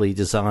specially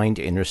designed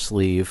inner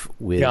sleeve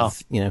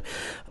with,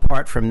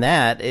 apart from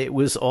that, it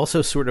was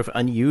also sort of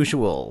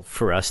unusual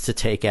for us to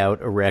take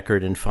out a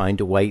record and find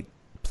a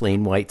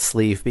plain white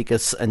sleeve,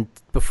 because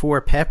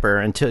before Pepper,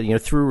 until,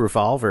 through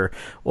Revolver,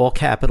 all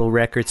Capitol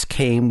records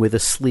came with a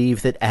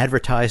sleeve that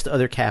advertised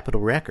other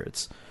Capitol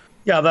records.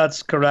 Yeah,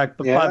 that's correct.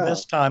 But by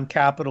this time,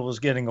 Capitol was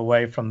getting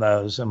away from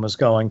those and was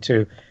going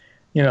to,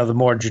 the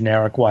more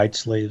generic white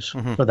sleeves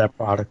for that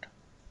product.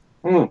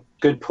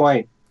 Good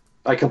point.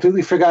 I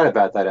completely forgot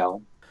about that,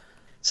 Alan.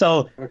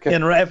 So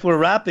if we're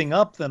wrapping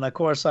up, then, of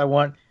course, I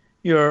want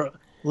your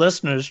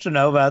listeners to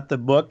know that the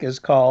book is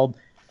called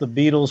The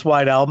Beatles'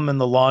 White Album and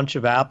the Launch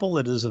of Apple.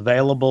 It is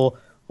available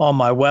on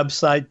my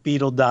website,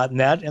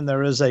 Beatle.net, and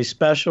there is a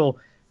special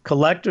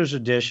collector's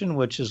edition,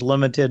 which is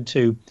limited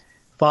to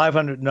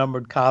 500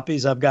 numbered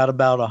copies. I've got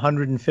about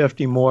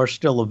 150 more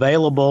still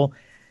available.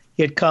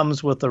 It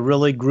comes with a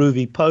really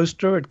groovy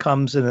poster. It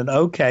comes in an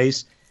O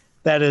case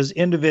that is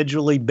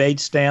individually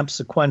Bates stamped,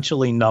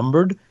 sequentially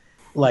numbered,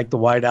 like the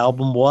White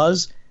Album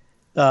was.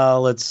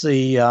 Let's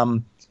see.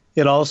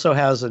 It also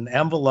has an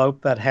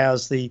envelope that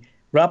has the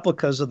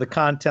replicas of the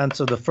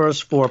contents of the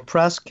first 4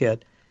 press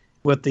kit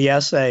with the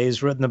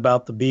essays written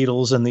about the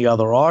Beatles and the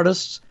other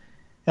artists.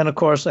 And, of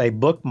course, a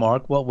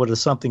bookmark. What would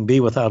something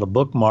be without a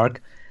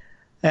bookmark?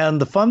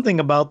 And the fun thing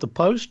about the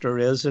poster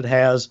is it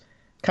has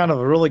kind of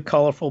a really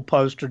colorful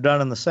poster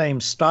done in the same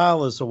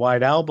style as the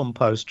White Album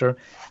poster.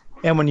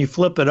 And when you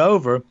flip it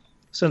over,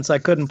 since I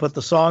couldn't put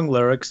the song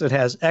lyrics, it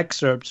has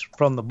excerpts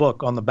from the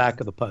book on the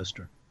back of the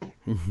poster.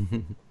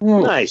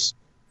 Nice.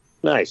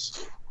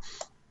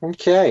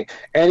 Okay.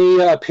 Any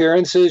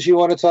appearances you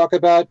want to talk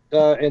about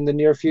in the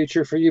near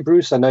future for you,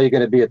 Bruce? I know you're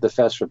going to be at the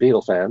Fest for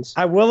Beatle Fans.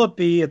 I will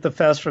be at the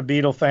Fest for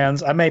Beatle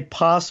Fans. I may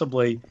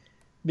possibly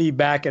be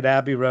back at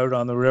Abbey Road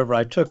on the River.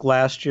 I took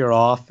last year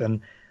off, and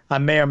I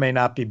may or may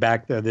not be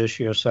back there this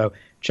year. So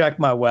check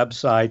my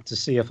website to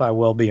see if I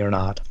will be or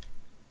not.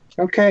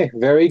 Okay,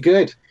 very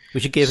good. We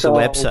should give the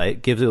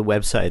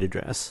website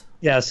address.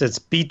 Yes, it's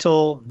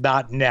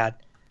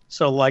Beatle.net.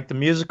 So like the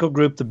musical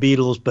group The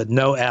Beatles, but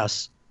no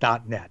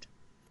S.net.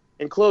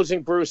 In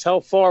closing, Bruce, how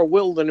far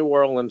will the New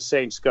Orleans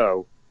Saints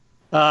go?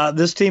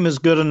 This team is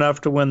good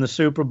enough to win the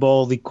Super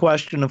Bowl. The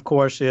question, of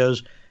course,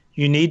 is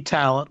you need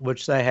talent,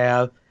 which they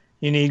have.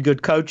 You need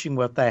good coaching,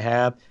 what they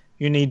have.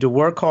 You need to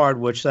work hard,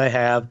 which they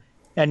have.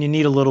 And you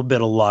need a little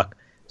bit of luck.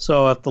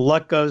 So if the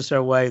luck goes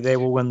their way, they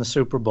will win the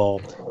Super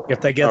Bowl.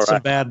 If they get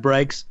some bad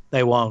breaks,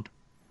 they won't.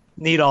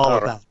 Need all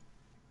of that.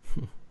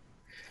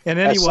 And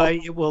anyway,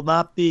 it will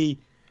not be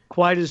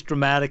quite as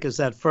dramatic as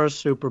that first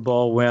Super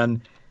Bowl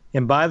win.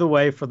 And by the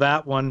way, for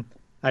that one,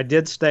 I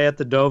did stay at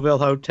the Deauville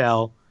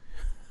Hotel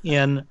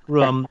in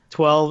room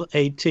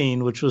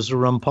 1218, which was the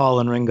room Paul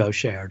and Ringo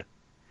shared.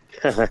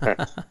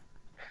 A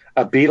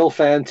Beatle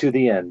fan to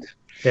the end.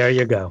 There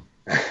you go.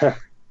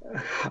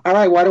 All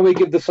right, why don't we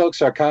give the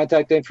folks our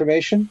contact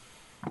information,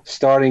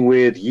 starting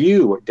with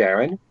you,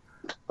 Darren.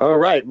 All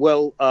right.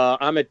 Well,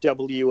 I'm at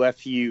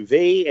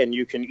WFUV, and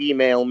you can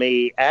email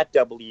me at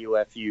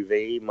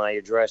WFUV. My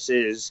address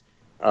is,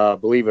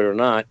 believe it or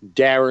not,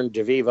 Darren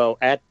DeVivo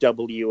at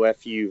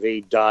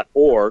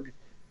WFUV.org,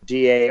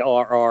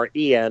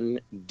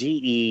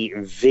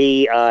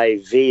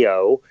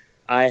 DarrenDevivo.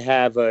 I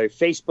have a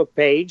Facebook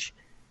page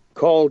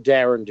called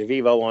Darren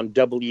DeVivo on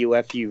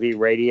WFUV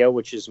Radio,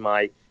 which is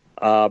my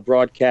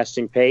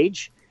broadcasting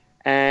page.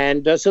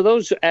 And so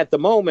those at the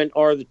moment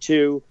are the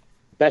two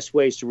best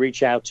ways to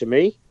reach out to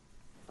me.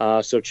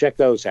 So check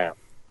those out.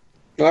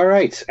 All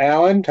right.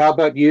 Alan, how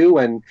about you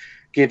and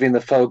giving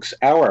the folks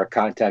our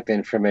contact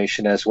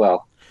information as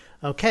well?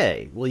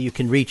 Okay. Well, you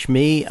can reach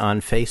me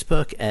on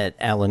Facebook at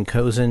Alan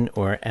Kozin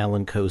or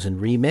Alan Kozin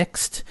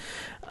Remixed.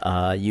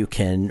 You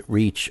can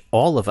reach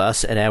all of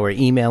us at our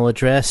email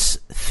address,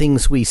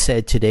 Things We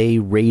Said Today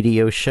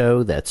Radio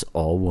Show, that's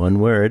all one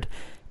word,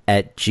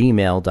 at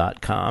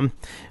gmail.com.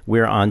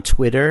 We're on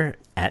Twitter,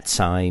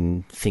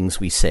 @Things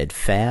We Said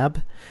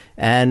Fab,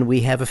 and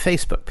we have a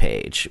Facebook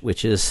page,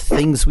 which is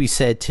Things We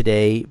Said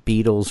Today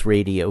Beatles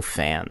Radio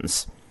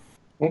Fans.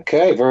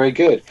 Okay, very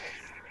good.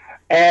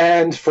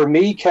 And for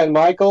me, Ken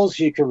Michaels,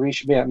 you can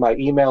reach me at my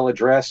email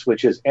address,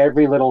 which is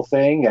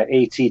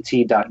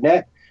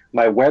everylittlething@att.net.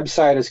 My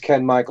website is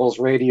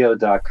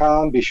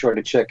kenmichaelsradio.com. Be sure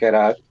to check it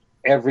out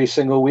every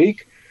single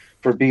week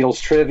for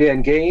Beatles trivia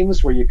and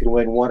games, where you can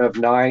win one of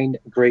 9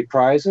 great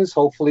prizes.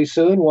 Hopefully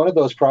soon, one of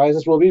those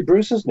prizes will be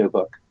Bruce's new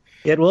book.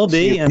 It will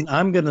be, and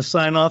I'm going to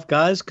sign off,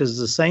 guys, because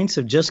the Saints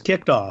have just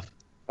kicked off.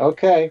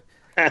 Okay.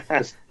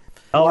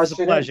 Always a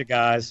pleasure,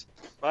 guys.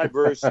 Bye,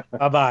 Bruce.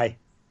 Bye-bye.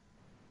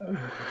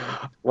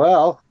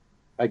 Well,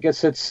 I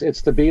guess it's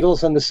the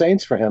Beatles and the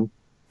Saints for him.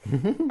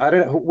 I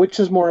don't know. Which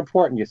is more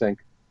important, you think?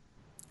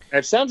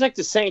 It sounds like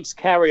the Saints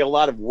carry a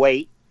lot of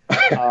weight.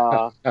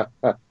 I'm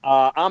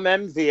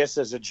envious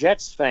as a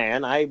Jets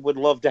fan. I would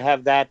love to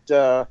have that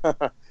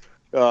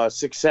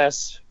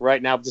success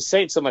right now. The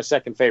Saints are my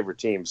second favorite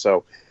team,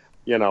 so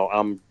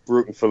I'm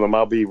rooting for them.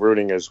 I'll be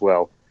rooting as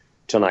well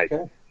tonight,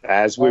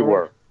 as we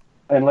were.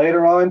 And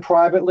later on,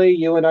 privately,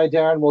 you and I,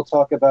 Darren, will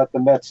talk about the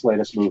Mets'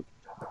 latest move.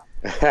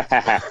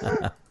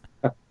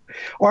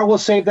 Or we'll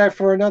save that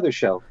for another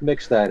show.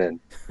 Mix that in.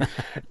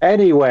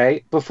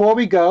 Anyway, before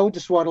we go,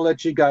 just want to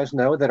let you guys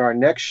know that our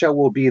next show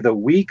will be the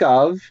week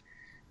of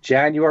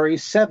January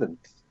 7th.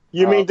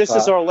 You mean this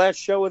is our last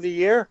show of the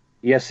year?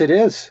 Yes, it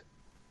is.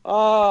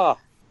 Ah.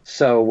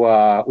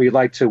 So we'd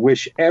like to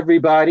wish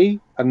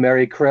everybody a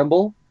Merry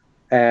Crimble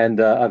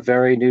and a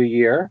very new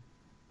year.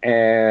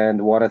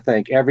 And want to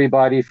thank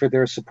everybody for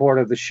their support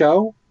of the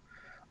show.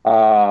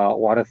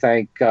 Want to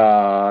thank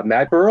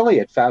Matt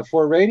Burley at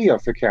Fab4 Radio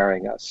for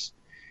carrying us.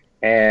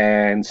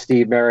 And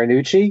Steve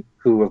Marinucci,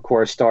 who, of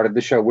course, started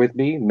the show with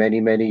me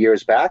many, many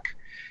years back.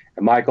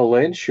 And Michael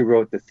Lynch, who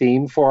wrote the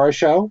theme for our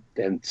show.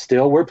 And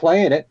still we're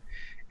playing it.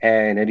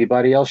 And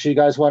anybody else you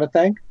guys want to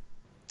thank?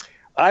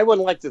 I would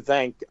like to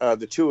thank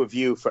the two of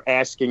you for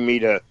asking me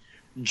to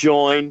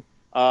join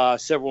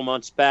several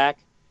months back.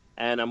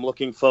 And I'm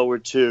looking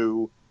forward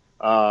to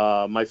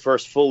my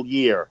first full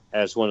year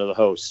as one of the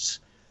hosts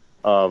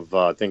of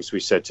Things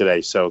We Said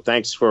Today. So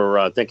thanks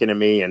for thinking of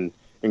me and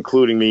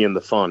including me in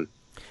the fun.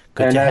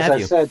 Good to have you.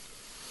 And as I said,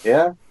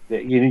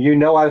 you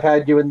know I've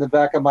had you in the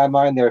back of my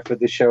mind there for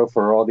the show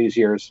for all these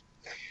years.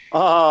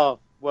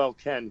 Well,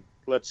 Ken,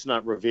 let's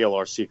not reveal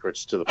our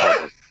secrets to the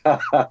public.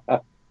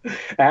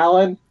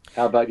 Alan,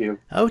 how about you?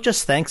 Oh,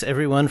 just thanks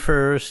everyone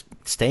for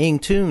staying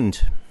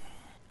tuned.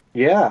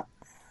 Yeah.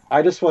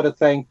 I just want to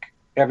thank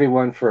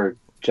everyone for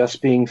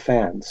just being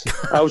fans.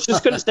 I was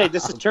just going to say,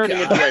 this is turning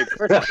into a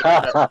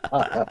personal.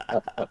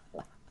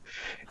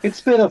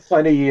 It's been a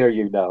funny year,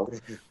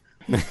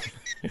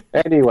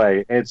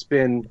 Anyway, it's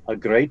been a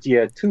great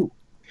year, too.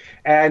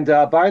 And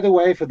by the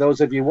way, for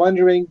those of you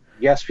wondering,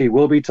 yes, we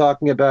will be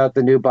talking about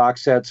the new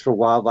box sets for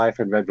Wildlife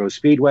and Red Rose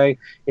Speedway.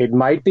 It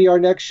might be our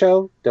next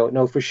show. Don't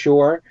know for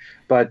sure.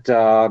 But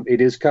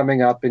it is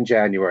coming up in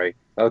January.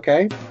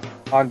 Okay?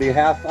 On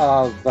behalf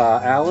of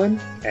Alan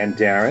and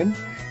Darren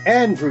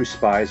and Bruce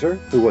Spicer,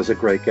 who was a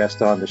great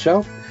guest on the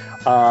show,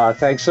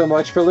 thanks so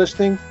much for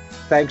listening.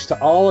 Thanks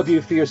to all of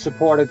you for your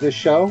support of this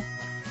show.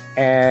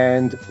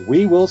 And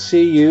we will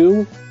see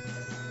you.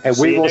 And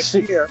we'll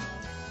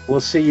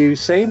see you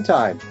same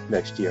time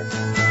next year.